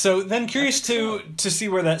 So then, curious to see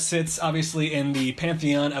where that sits, obviously, in the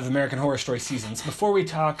pantheon of American Horror Story seasons. Before we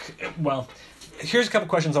talk, well, here's a couple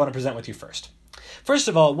questions I want to present with you first. First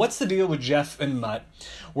of all, what's the deal with Jeff and Mutt?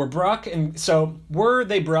 Were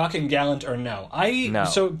they Brock and Gallant or no?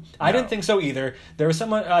 No. I didn't think so either. There was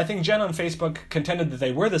someone, I think Jen on Facebook contended that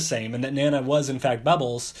they were the same and that Nana was in fact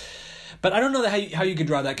Bubbles. But I don't know how you could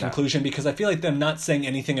draw that conclusion because I feel like them not saying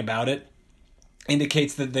anything about it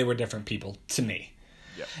indicates that they were different people to me.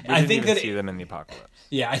 Yeah. I think that see them in the apocalypse.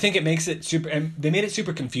 Yeah, I think it makes it super. And they made it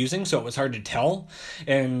super confusing, so it was hard to tell.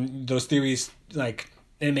 And those theories,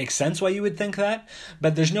 it makes sense why you would think that,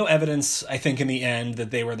 but there's no evidence, I think, in the end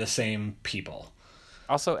that they were the same people.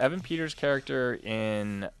 Also, Evan Peters' character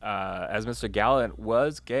in as Mr. Gallant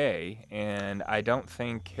was gay, and I don't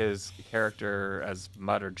think his character as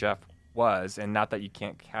Mutt or Jeff was, and not that you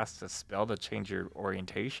can't cast a spell to change your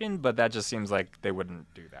orientation, but that just seems like they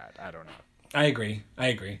wouldn't do that. I don't know. I agree.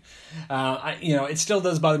 It still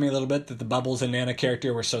does bother me a little bit that the Bubbles and Nana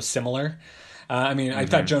character were so similar. I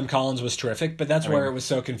thought Joan Collins was terrific, but that's where it was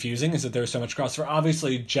so confusing, is that there was so much crossover.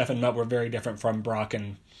 Obviously, Jeff and Mutt were very different from Brock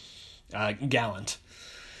and Gallant.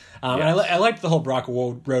 Yes. And I liked the whole Brock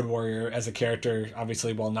Road Warrior as a character,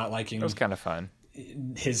 obviously, while not liking... It was kind of fun.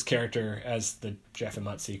 His character as the Jeff and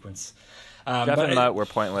Mutt sequence. Jeff and Mutt were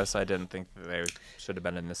pointless. I didn't think that they should have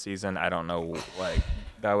been in the season. I don't know,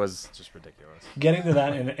 that was just ridiculous. Getting to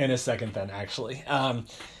that in a second then, actually.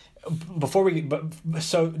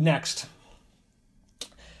 Next...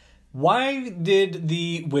 Why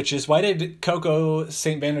did Coco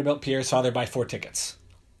St. Vanderbilt Pierre's father buy 4 tickets?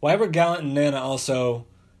 Why were Gallant and Nana also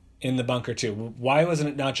in the bunker too? Why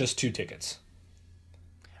wasn't it not just 2 tickets?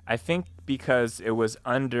 I think because it was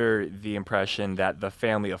under the impression that the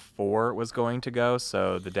family of 4 was going to go,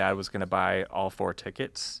 so the dad was going to buy all 4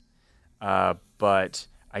 tickets. But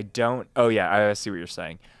I don't... Oh, yeah, I see what you're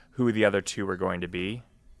saying. who the other two were going to be.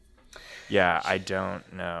 Yeah, I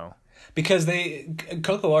don't know. Because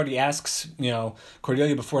Coco already asks,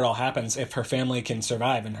 Cordelia before it all happens if her family can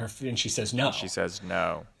survive, and she says no. She says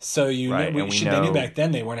no. So they knew back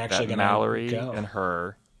then they weren't actually going to Mallory go. and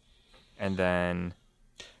her, and then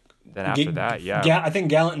after that, yeah. I think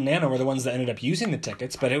Gallant and Nana were the ones that ended up using the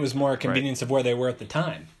tickets, but it was more a convenience of where they were at the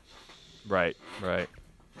time. Right.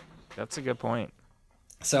 That's a good point.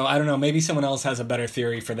 So I don't know, maybe someone else has a better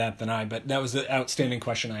theory for that than I, but that was the outstanding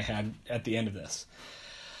question I had at the end of this.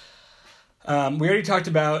 We already talked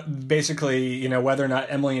about basically, whether or not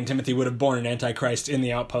Emily and Timothy would have born an Antichrist in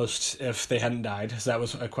the outpost if they hadn't died. So that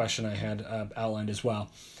was a question I had outlined as well.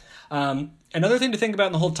 Another thing to think about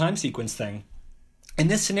in the whole time sequence thing. In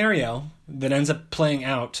this scenario that ends up playing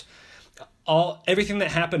out, everything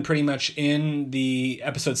that happened pretty much in the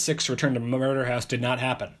episode 6 Return to Murder House did not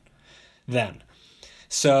happen then.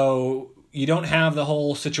 So you don't have the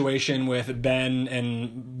whole situation with Ben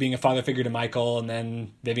and being a father figure to Michael and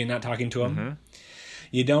then Vivian not talking to him. Mm-hmm.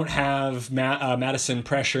 You don't have Madison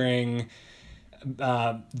pressuring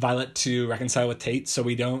Violet to reconcile with Tate, so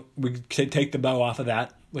we take the bow off of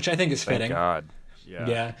that, which I think is fitting. Thank God.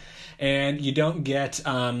 Yeah. And you don't get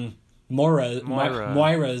Moira's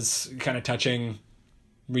kind of touching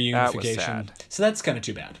reunification. So that's kind of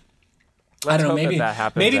too bad. Let's I don't know. Maybe that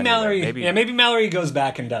happens maybe anyway. Mallory. Maybe Mallory goes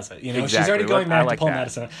back and does it. Exactly. She's already going back to pull that.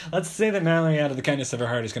 Madison. Let's say that Mallory, out of the kindness of her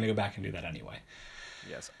heart, is going to go back and do that anyway.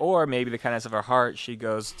 Yes, or maybe the kindness of her heart, she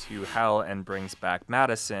goes to hell and brings back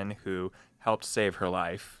Madison, who helped save her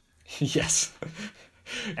life. Yes.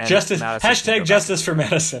 And justice. Madison #justice for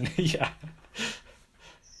Madison. Yeah.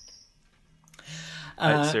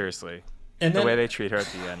 Seriously, and then, the way they treat her at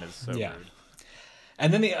the end is so weird.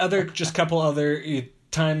 And then couple other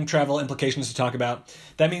time travel implications to talk about.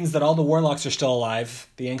 That means that all the warlocks are still alive,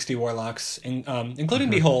 the angsty warlocks, including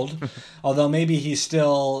Behold, although maybe he's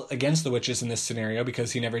still against the witches in this scenario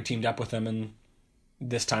because he never teamed up with them in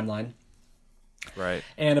this timeline. Right.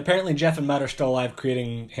 And apparently Jeff and Mutt are still alive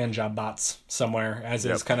creating handjob bots somewhere, as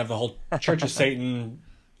is kind of the whole Church of Satan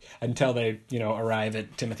until they, arrive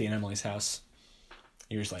at Timothy and Emily's house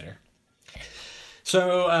years later.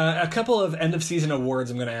 So a couple of end-of-season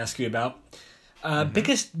awards I'm going to ask you about.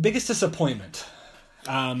 Biggest disappointment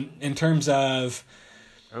in terms of...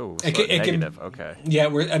 Oh, so negative. Okay. Yeah,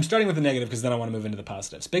 I'm starting with the negative because then I want to move into the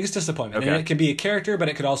positives. Biggest disappointment. Okay. And it could be a character, but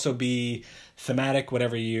it could also be thematic,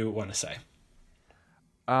 whatever you want to say.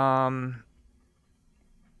 I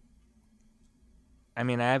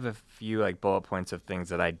have a few bullet points of things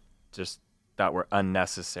that I just thought were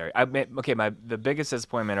unnecessary. The biggest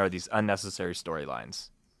disappointment are these unnecessary storylines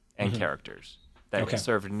and characters that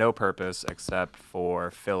served no purpose except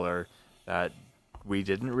for filler that we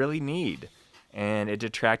didn't really need. And it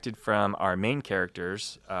detracted from our main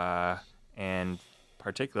characters, and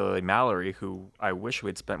particularly Mallory, who I wish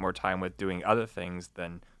we'd spent more time with doing other things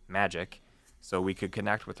than magic, so we could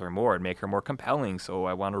connect with her more and make her more compelling. So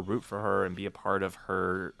I want to root for her and be a part of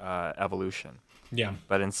her evolution. Yeah.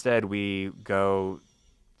 But instead, we go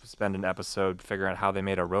spend an episode figuring out how they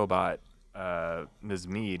made a robot, Ms.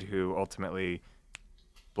 Mead, who ultimately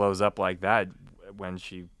blows up like that when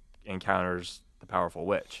she encounters the powerful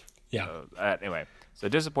witch. Yeah. So, anyway, so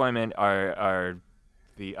disappointment are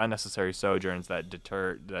the unnecessary sojourns that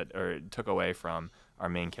took away from our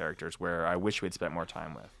main characters, where I wish we'd spent more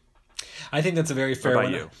time with. I think that's a very fair one.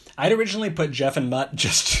 What about you? I'd originally put Jeff and Mutt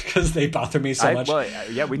just because they bother me so much. Well,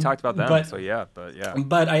 yeah, we talked about them,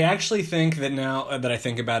 But I actually think that now that I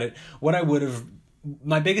think about it,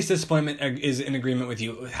 my biggest disappointment is in agreement with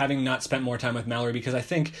you, having not spent more time with Mallory, because I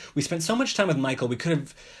think we spent so much time with Michael.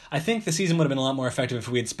 I think the season would have been a lot more effective if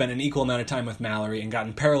we had spent an equal amount of time with Mallory and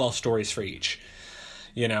gotten parallel stories for each.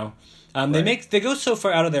 Right. They go so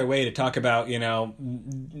far out of their way to talk about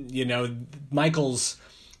Michael's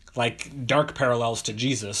dark parallels to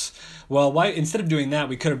Jesus. Well, why instead of doing that,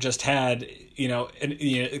 we could have just had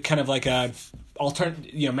kind of like a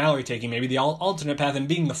alternate, Mallory taking maybe the alternate path and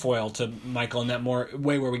being the foil to Michael in that more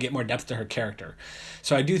way where we get more depth to her character.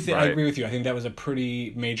 So I do think I agree with you. I think that was a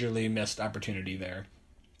pretty majorly missed opportunity there.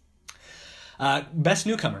 Best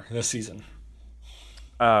newcomer this season.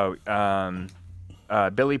 Oh,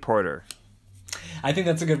 Billy Porter. I think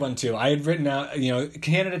that's a good one too. I had written out,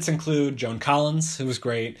 candidates include Joan Collins, who was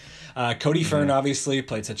great. Cody Fern obviously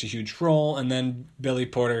played such a huge role, and then Billy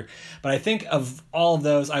Porter. But I think of all of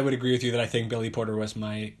those, I would agree with you that I think Billy Porter was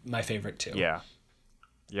my favorite too. Yeah.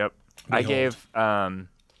 Yep. Behold. I gave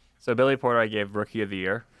so Billy Porter I gave Rookie of the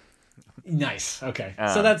Year. Nice. Okay.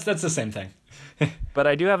 So that's the same thing. But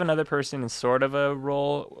I do have another person in sort of a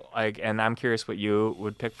role, like, and I'm curious what you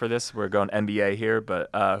would pick for this. We're going NBA here, but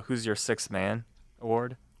who's your sixth man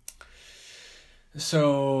award?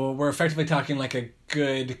 So we're effectively talking like a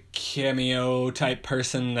good cameo type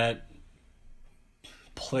person that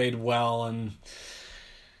played well, and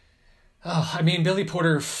I mean, Billy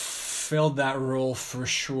Porter filled that role for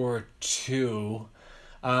sure too.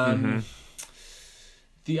 The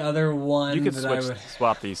other one You could that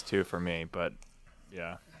swap these two for me, but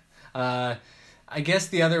yeah. I guess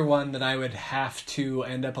the other one that I would have to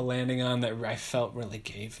end up landing on that I felt really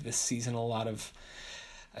gave this season a lot of.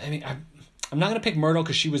 I mean, I'm not going to pick Myrtle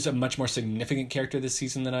because she was a much more significant character this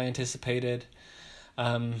season than I anticipated.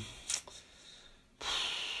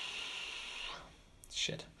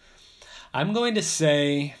 Shit. I'm going to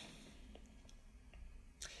say...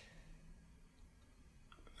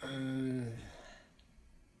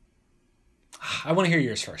 I want to hear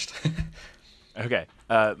yours first. Okay.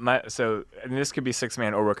 So and this could be sixth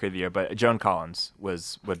man or rookie of the year, but Joan Collins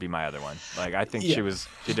would be my other one. Like, I think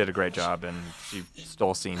she did a great job, and she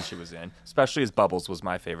stole scenes she was in. Especially as Bubbles was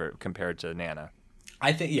my favorite compared to Nana.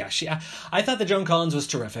 I think I thought that Joan Collins was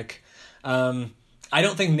terrific. I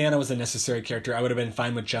don't think Nana was a necessary character. I would have been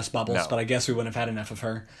fine with just Bubbles, but I guess we wouldn't have had enough of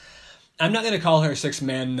her. I'm not going to call her sixth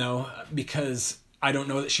man though, because I don't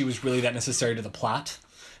know that she was really that necessary to the plot.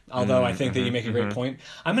 Although I think that you make a great point.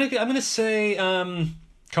 I'm gonna say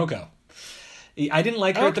Coco. I didn't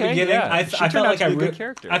like her at the beginning. Yeah. I felt like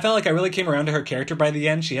I felt like I really came around to her character by the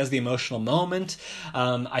end. She has the emotional moment.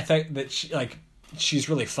 I thought that she's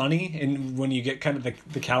really funny, and when you get kind of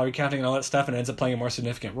the calorie counting and all that stuff, and it ends up playing a more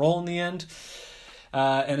significant role in the end.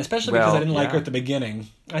 And especially because I didn't like her at the beginning,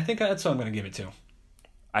 I think that's what I'm going to give it to.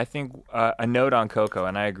 I think a note on Coco,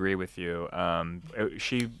 and I agree with you.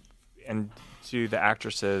 To the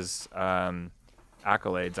actress's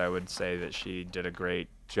accolades, I would say that she did a great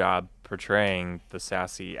job portraying the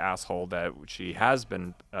sassy asshole that she has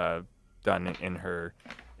been done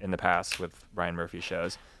in the past with Ryan Murphy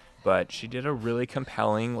shows. But she did a really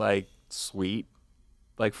compelling, sweet,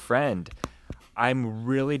 friend. I'm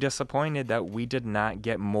really disappointed that we did not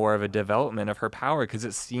get more of a development of her power, because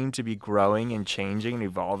it seemed to be growing and changing and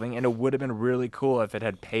evolving, and it would have been really cool if it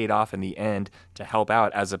had paid off in the end to help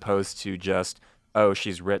out, as opposed to just, oh,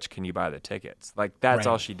 she's rich, can you buy the tickets? That's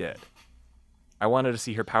all she did. I wanted to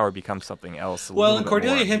see her power become something else. Well, and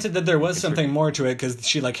Cordelia hinted that there was something more to it, because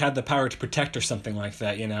she had the power to protect or something like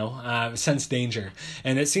that, sense danger.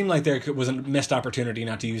 And it seemed like there was a missed opportunity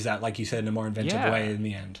not to use that, like you said, in a more inventive way in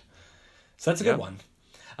the end. So that's a good one.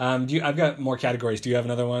 I've got more categories. Do you have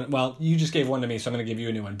another one? Well, you just gave one to me, so I'm going to give you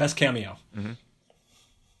a new one. Best cameo. Mm-hmm.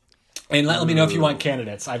 And let me know if you want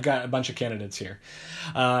candidates. I've got a bunch of candidates here.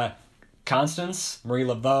 Constance, Marie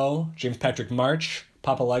Laveau, James Patrick March,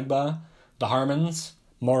 Papa Legba, The Harmons,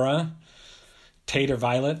 Maura, Tate or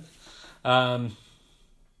Violet. Who's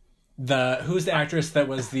the actress that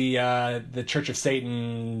was the Church of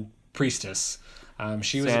Satan priestess?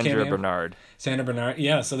 She was Sandra a cameo. Bernard. Sandra Bernard.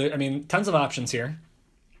 Yeah, so tons of options here.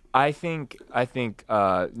 I think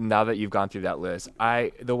now that you've gone through that list,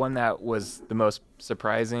 the one that was the most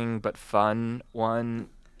surprising but fun one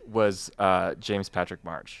was James Patrick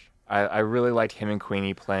March. I really liked him and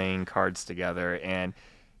Queenie playing cards together, and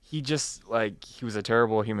he just he was a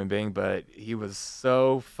terrible human being, but he was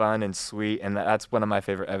so fun and sweet, and that's one of my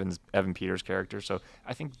favorite Evan Peters characters. So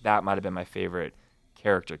I think that might have been my favorite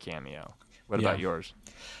character cameo. What about yours?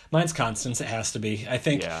 Mine's Constance. It has to be. I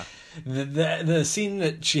think the scene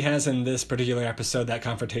that she has in this particular episode, that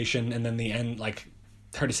confrontation, and then the end,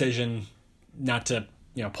 her decision not to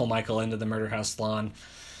pull Michael into the murder house lawn,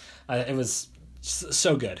 it was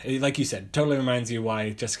so good. Like you said, totally reminds you why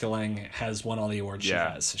Jessica Lange has won all the awards she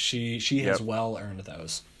has. She has well earned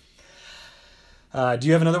those. Do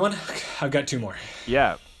you have another one? I've got two more.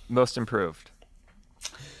 Yeah, most improved.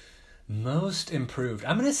 Most improved.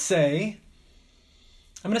 I'm gonna say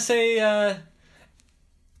Madison.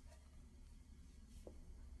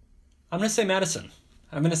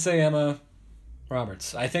 I'm gonna say Emma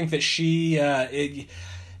Roberts. I think that she, the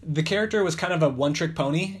character was kind of a one-trick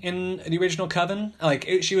pony in the original Coven.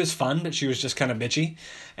 She was fun, but she was just kind of bitchy.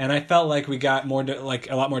 And I felt like we got more,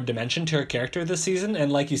 a lot more dimension to her character this season.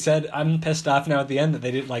 And like you said, I'm pissed off now at the end that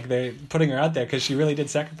they did, they're putting her out there, because she really did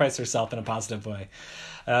sacrifice herself in a positive way.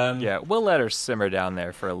 We'll let her simmer down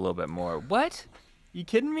there for a little bit more. What? You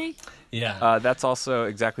kidding me? Yeah. That's also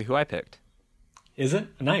exactly who I picked. Is it?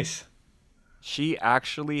 Nice. She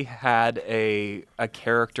actually had a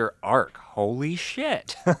character arc. Holy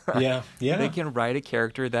shit. Yeah. They can write a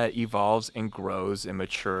character that evolves and grows and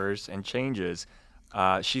matures and changes.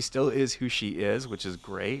 She still is who she is, which is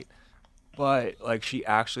great. But like she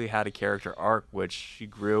actually had a character arc, which she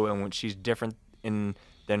grew and which she's different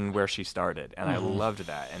than where she started, and I loved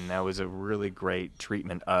that. And that was a really great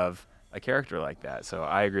treatment of a character like that. So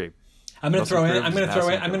I agree. I'm going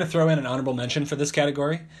to throw in an honorable mention for this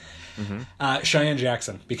category. Cheyenne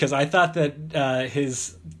Jackson, because I thought that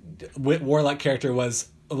his Warlock character was,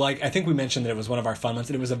 like, I think we mentioned that it was one of our fun ones,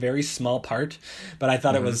 and it was a very small part, but I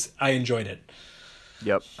thought I enjoyed it.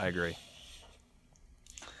 Yep, I agree.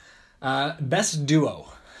 Best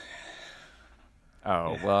duo.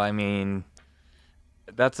 Oh, well, I mean,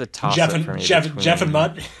 that's a toss-up for me. Jeff and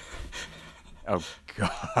Mutt. Oh,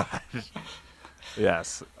 God.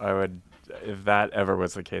 Yes, I would. If that ever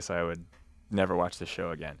was the case, I would never watch the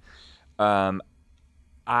show again.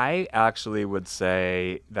 I actually would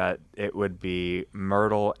say that it would be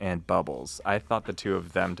Myrtle and Bubbles. I thought the two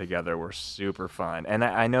of them together were super fun. And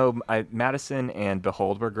I know Madison and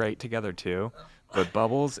Behold were great together too, but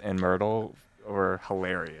Bubbles and Myrtle were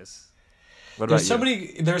hilarious. What about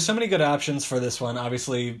you? There's so many good options for this one.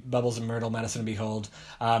 Obviously, Bubbles and Myrtle, Madison and Behold.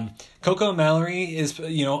 Coco and Mallory is,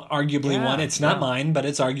 arguably one. It's not mine, but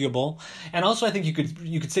it's arguable. And also, I think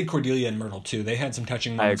you could say Cordelia and Myrtle too. They had some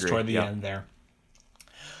touching moments toward the end there.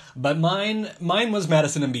 But mine was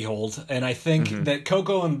Madison and Behold, and I think that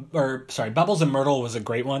Bubbles and Myrtle was a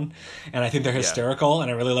great one, and I think they're hysterical,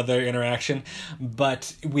 and I really love their interaction.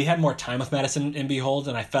 But we had more time with Madison and Behold,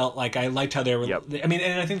 and I felt like I liked how they were. Yep. I mean,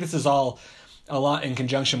 and I think this is all a lot in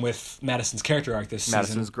conjunction with Madison's character arc this season.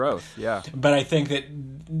 Madison's growth, yeah. But I think that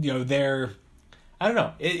they're, I don't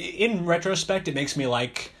know. In retrospect, it makes me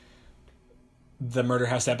like the Murder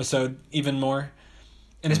House episode even more.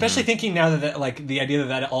 And especially thinking now that like the idea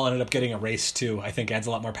that all ended up getting erased too, I think adds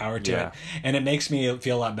a lot more power to it, and it makes me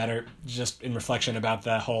feel a lot better just in reflection about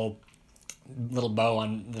the whole little bow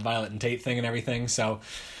on the Violet and Tate thing and everything. So,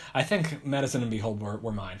 I think Madison and Behold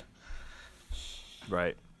were mine.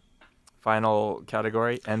 Right. Final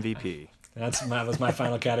category, MVP. That was my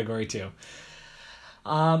final category too.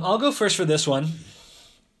 I'll go first for this one.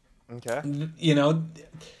 Okay.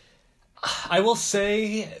 I will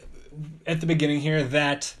say at the beginning here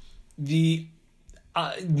that the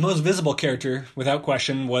most visible character, without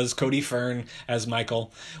question, was Cody Fern as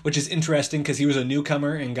Michael, which is interesting because he was a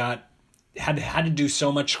newcomer and had to do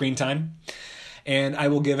so much screen time. And I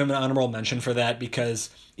will give him an honorable mention for that because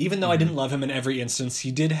even though I didn't love him in every instance,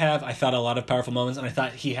 he did have, I thought, a lot of powerful moments, and I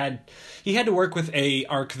thought he had to work with a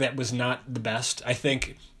arc that was not the best. I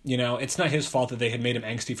think, it's not his fault that they had made him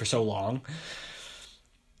angsty for so long.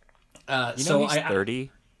 He's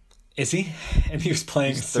 30. Is he? And he was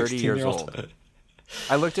playing He's 30 years old.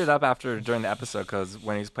 I looked it up during the episode because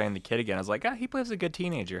when he's playing the kid again, I was like, he plays a good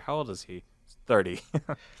teenager. How old is he? He's 30.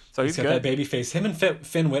 So he's got good. That baby face. Him and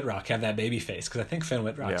Finn Wittrock have that baby face because I think Finn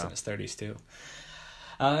Wittrock's in his 30s too.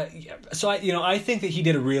 So I think that he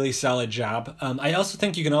did a really solid job. I also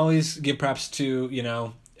think you can always give props to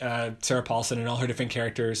Sarah Paulson and all her different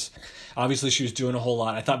characters. Obviously, she was doing a whole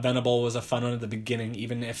lot. I thought Venable was a fun one at the beginning,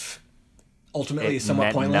 even if ultimately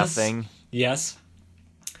somewhat pointless. Nothing. Yes.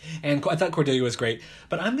 And I thought Cordelia was great.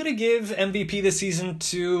 But I'm going to give MVP this season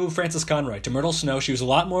to Frances Conroy, to Myrtle Snow. She was a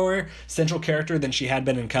lot more central character than she had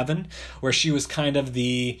been in Coven, where she was kind of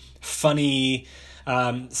the funny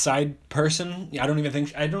side person.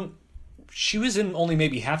 She was in only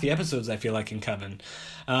maybe half the episodes, I feel like, in Coven.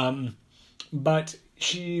 But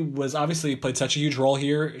she was obviously played such a huge role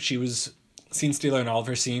here. She was scene stealer in all of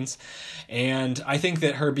her scenes. And I think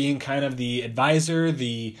that her being kind of the advisor,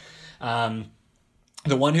 the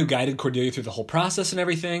one who guided Cordelia through the whole process and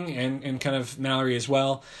everything, and kind of Mallory as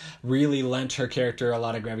well, really lent her character a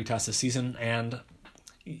lot of gravitas this season. And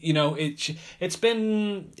there's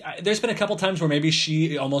been a couple times where maybe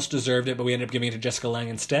she almost deserved it, but we ended up giving it to Jessica Lange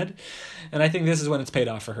instead. And I think this is when it's paid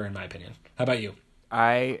off for her, in my opinion. How about you?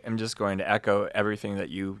 I am just going to echo everything that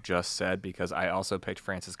you just said because I also picked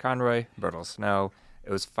Frances Conroy, Myrtle Snow. It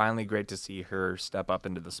was finally great to see her step up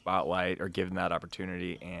into the spotlight or given that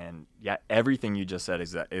opportunity. And yeah, everything you just said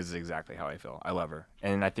is exactly how I feel. I love her.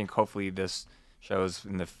 And I think hopefully this shows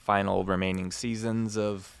in the final remaining seasons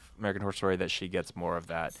of American Horror Story that she gets more of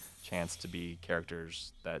that chance to be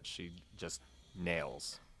characters that she just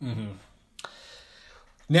nails. Mm-hmm.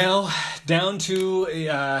 Now, down to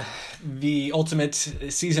the ultimate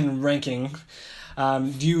season ranking.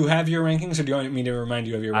 Do you have your rankings, or do you want me to remind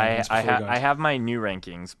you of your rankings? I have my new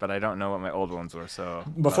rankings, but I don't know what my old ones were. So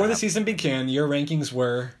before the season began, your rankings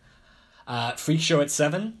were Freak Show at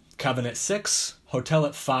 7, Coven at 6, Hotel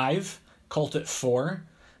at 5, Cult at 4,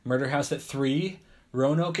 Murder House at 3,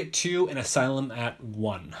 Roanoke at 2, and Asylum at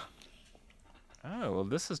 1. Oh, well,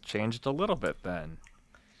 this has changed a little bit then.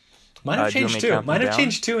 Might have do you want changed me to too. count them Might have down?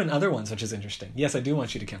 changed too in other ones, which is interesting. Yes, I do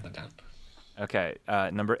want you to count them down. Okay,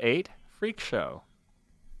 number 8, Freak Show.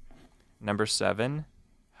 Number 7,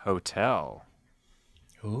 Hotel.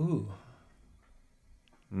 Ooh.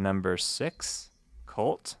 Number 6,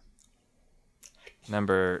 Cult.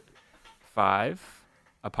 Number 5,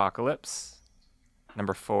 Apocalypse.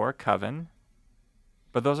 Number 4, Coven.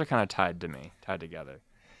 But those are kind of tied together.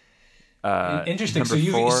 Interesting. So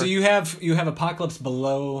number 4, you have Apocalypse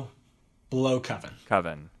below Coven.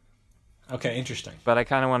 Coven. Okay, interesting. But I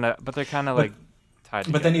kind of want to. But they're kind of like tied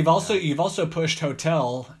together. But then you've also pushed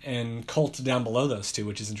Hotel and Cult down below those two,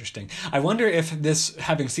 which is interesting. I wonder if this,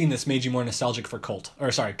 having seen this, made you more nostalgic for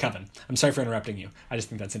Coven. I'm sorry for interrupting you. I just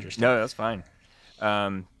think that's interesting. No, that's fine.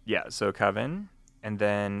 Yeah, so Coven, and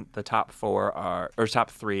then the top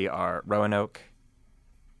 3 are Roanoke,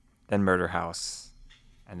 then Murder House,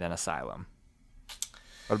 and then Asylum.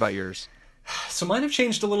 What about yours? So mine have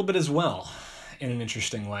changed a little bit as well, in an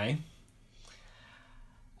interesting way.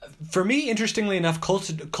 For me, interestingly enough,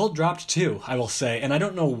 Cult dropped too, I will say, and I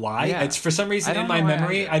don't know why. Yeah. It's for some reason in my know why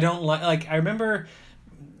memory, either. I don't like. I remember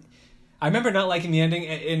not liking the ending,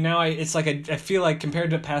 and now it's like I feel like compared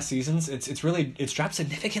to past seasons, it's dropped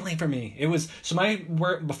significantly for me. It was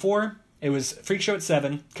before it was Freak Show at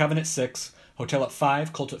 7, Coven at 6, Hotel at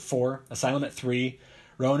 5, Cult at 4, Asylum at 3,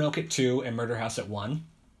 Roanoke at 2, and Murder House at 1.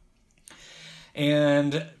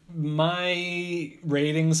 And my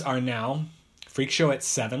ratings are now Freak Show at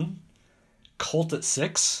 7, Cult at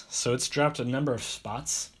 6, so it's dropped a number of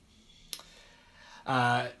spots.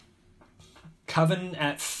 Coven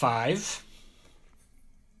at 5.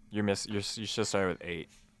 You should start with 8.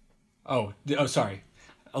 Oh, sorry.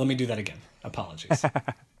 Let me do that again. Apologies.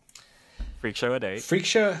 Freak Show at 8. Freak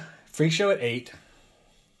Show at 8.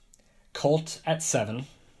 Cult at 7.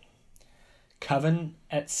 Coven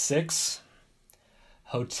at 6.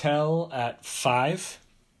 Hotel at 5.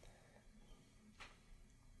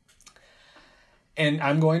 And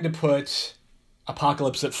I'm going to put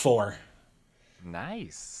Apocalypse at 4.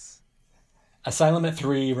 Nice. Asylum at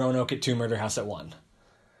 3, Roanoke at 2, Murder House at 1.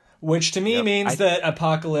 Which to me means that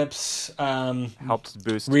Apocalypse helped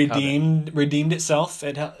boost redeemed itself.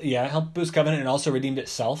 It helped boost Covenant and also redeemed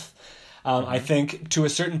itself. I think to a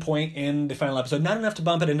certain point in the final episode, not enough to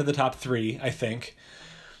bump it into the top 3, I think,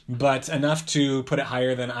 but enough to put it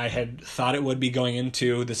higher than I had thought it would be going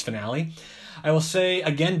into this finale. I will say,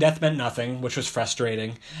 again, death meant nothing, which was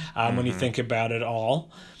frustrating when you think about it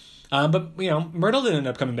all. But, Myrtle did end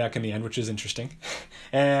up coming back in the end, which is interesting.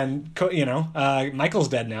 And, Michael's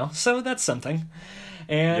dead now, so that's something.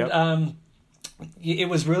 And it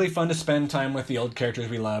was really fun to spend time with the old characters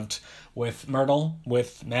we loved, with Myrtle,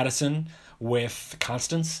 with Madison, with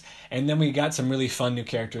Constance. And then we got some really fun new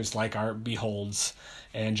characters like our Beholds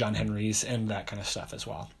and John Henrys and that kind of stuff as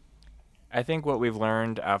well. I think what we've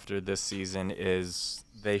learned after this season is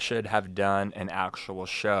they should have done an actual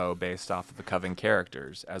show based off of the Coven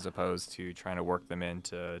characters as opposed to trying to work them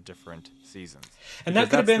into different seasons. And that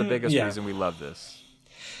could have been the biggest reason we love this.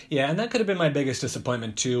 Yeah, and that could have been my biggest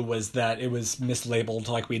disappointment too, was that it was mislabeled,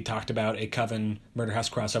 like we talked about, a Coven Murder House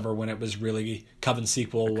crossover when it was really Coven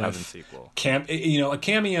sequel a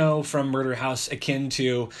cameo from Murder House akin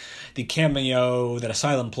to the cameo that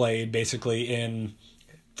Asylum played basically in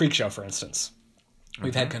Freak Show, for instance.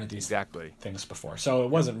 We've had kind of these things before. So it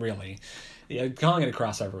wasn't really... calling it a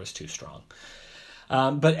crossover was too strong.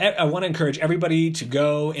 But I want to encourage everybody to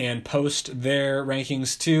go and post their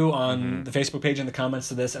rankings, too, on the Facebook page in the comments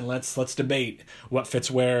to this, and let's debate what fits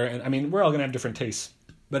where. And I mean, we're all going to have different tastes.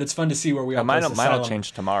 But it's fun to see where we all place Asylum. Mine will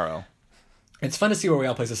change tomorrow. It's fun to see where we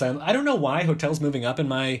all place Asylum. I don't know why Hotel's moving up in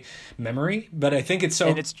my memory, but I think it's so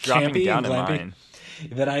and it's dropping campy down and glampy in mine.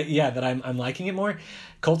 that I'm liking it more.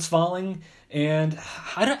 Colt's falling, and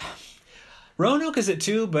Roanoke is it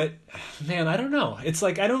too, but man, I don't know. It's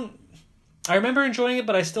like I remember enjoying it,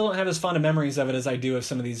 but I still don't have as fond of memories of it as I do of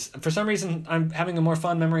some of these. For some reason, I'm having a more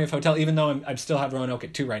fond memory of Hotel, even though I still have Roanoke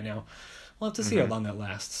at 2 right now. We'll have to see how long that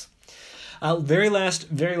lasts. Very last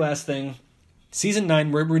thing. Season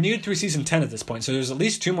 9, we're renewed through Season 10 at this point, so there's at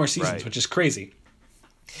least 2 more seasons, which is crazy.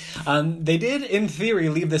 They did, in theory,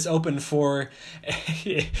 leave this open for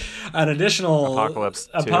an additional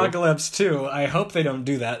Apocalypse 2. I hope they don't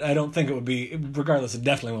do that. I don't think it would be, regardless, it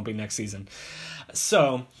definitely won't be next season.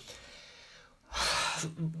 So,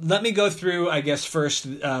 let me go through, I guess, first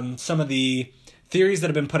some of the theories that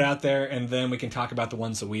have been put out there, and then we can talk about the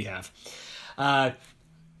ones that we have.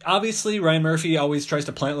 Obviously, Ryan Murphy always tries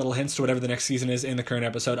to plant little hints to whatever the next season is in the current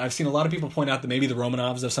episode. I've seen a lot of people point out that maybe the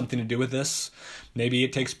Romanovs have something to do with this. Maybe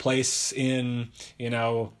it takes place in,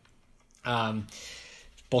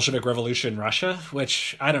 Bolshevik Revolution Russia,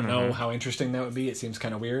 which I don't know how interesting that would be. It seems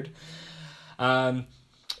kind of weird. And,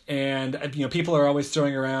 people are always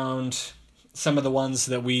throwing around some of the ones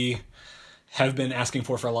that we have been asking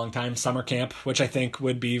for a long time. Summer camp, which I think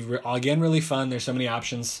would be, again, really fun. There's so many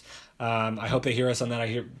options. I hope they hear us on that. I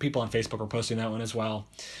hear people on Facebook are posting that one as well.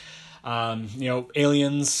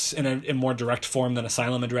 Aliens in a more direct form than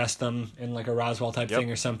Asylum addressed them in like a Roswell type thing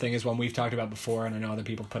or something is one we've talked about before, and I know other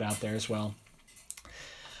people put out there as well.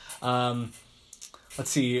 Let's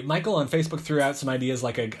see. Michael on Facebook threw out some ideas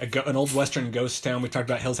like an old Western ghost town. We've talked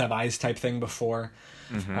about Hills Have Eyes type thing before.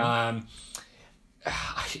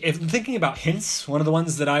 If thinking about hints, one of the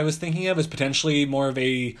ones that I was thinking of is potentially more of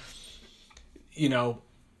a,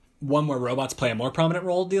 one where robots play a more prominent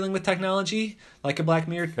role dealing with technology, like a Black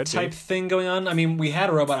Mirror type thing going on. I mean, we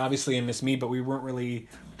had a robot obviously in Miss Me, but we weren't really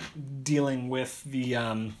dealing with the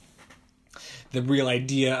real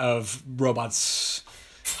idea of robots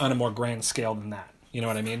on a more grand scale than that. You know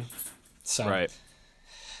what I mean? So, right.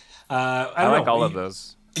 I like all of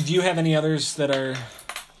those. Do you have any others that are?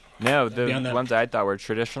 No, the ones I thought were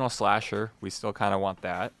traditional slasher. We still kind of want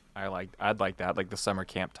that. I'd like that, like the summer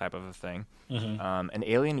camp type of a thing. An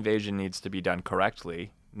alien invasion needs to be done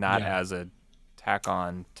correctly, not as a tack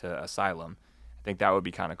on to Asylum. I think that would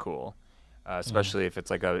be kind of cool, especially if it's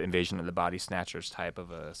like an invasion of the body snatchers type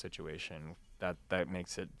of a situation. That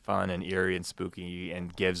makes it fun and eerie and spooky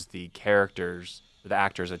and gives the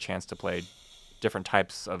actors a chance to play different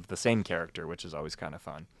types of the same character, which is always kind of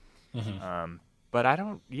fun. But I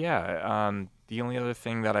don't, the only other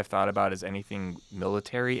thing that I've thought about is anything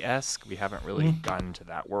military-esque. We haven't really gotten into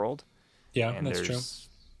that world. Yeah, and that's there's,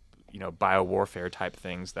 true. Biowarfare type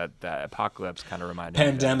things that Apocalypse kind of reminded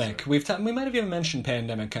Pandemic. Me of. We might have even mentioned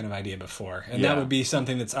pandemic kind of idea before. And that would be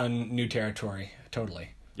something that's on new territory.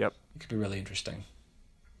 Totally. Yep. It could be really interesting.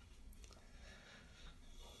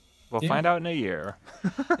 We'll find out in a year.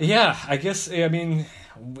 Yeah, I guess,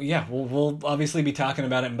 we'll obviously be talking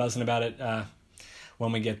about it and buzzing about it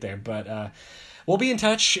when we get there. But we'll be in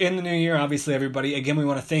touch in the new year, obviously, everybody. Again, we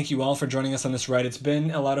want to thank you all for joining us on this ride. It's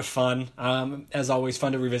been a lot of fun. As always,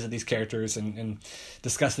 fun to revisit these characters and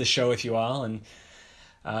discuss this show with you all. And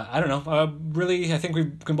I don't know, really, I think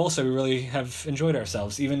we can both say we really have enjoyed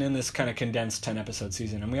ourselves, even in this kind of condensed 10-episode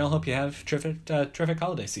season. And we all hope you have terrific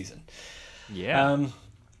holiday season. Yeah.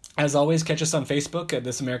 As always, catch us on Facebook at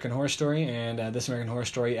This American Horror Story and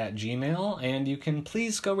thisamericanhorrorstory@gmail. And you can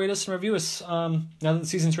please go rate us and review us now that the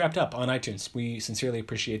season's wrapped up on iTunes. We sincerely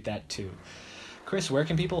appreciate that too. Kris, where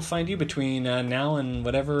can people find you between now and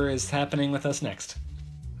whatever is happening with us next?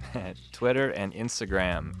 Twitter and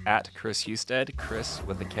Instagram at Kris Husted, Kris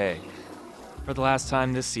with a K. For the last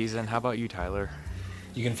time this season, how about you, Tyler?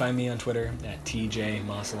 You can find me on Twitter at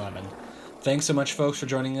TJMoss11. Thanks so much, folks, for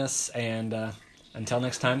joining us, and until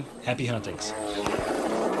next time, happy huntings.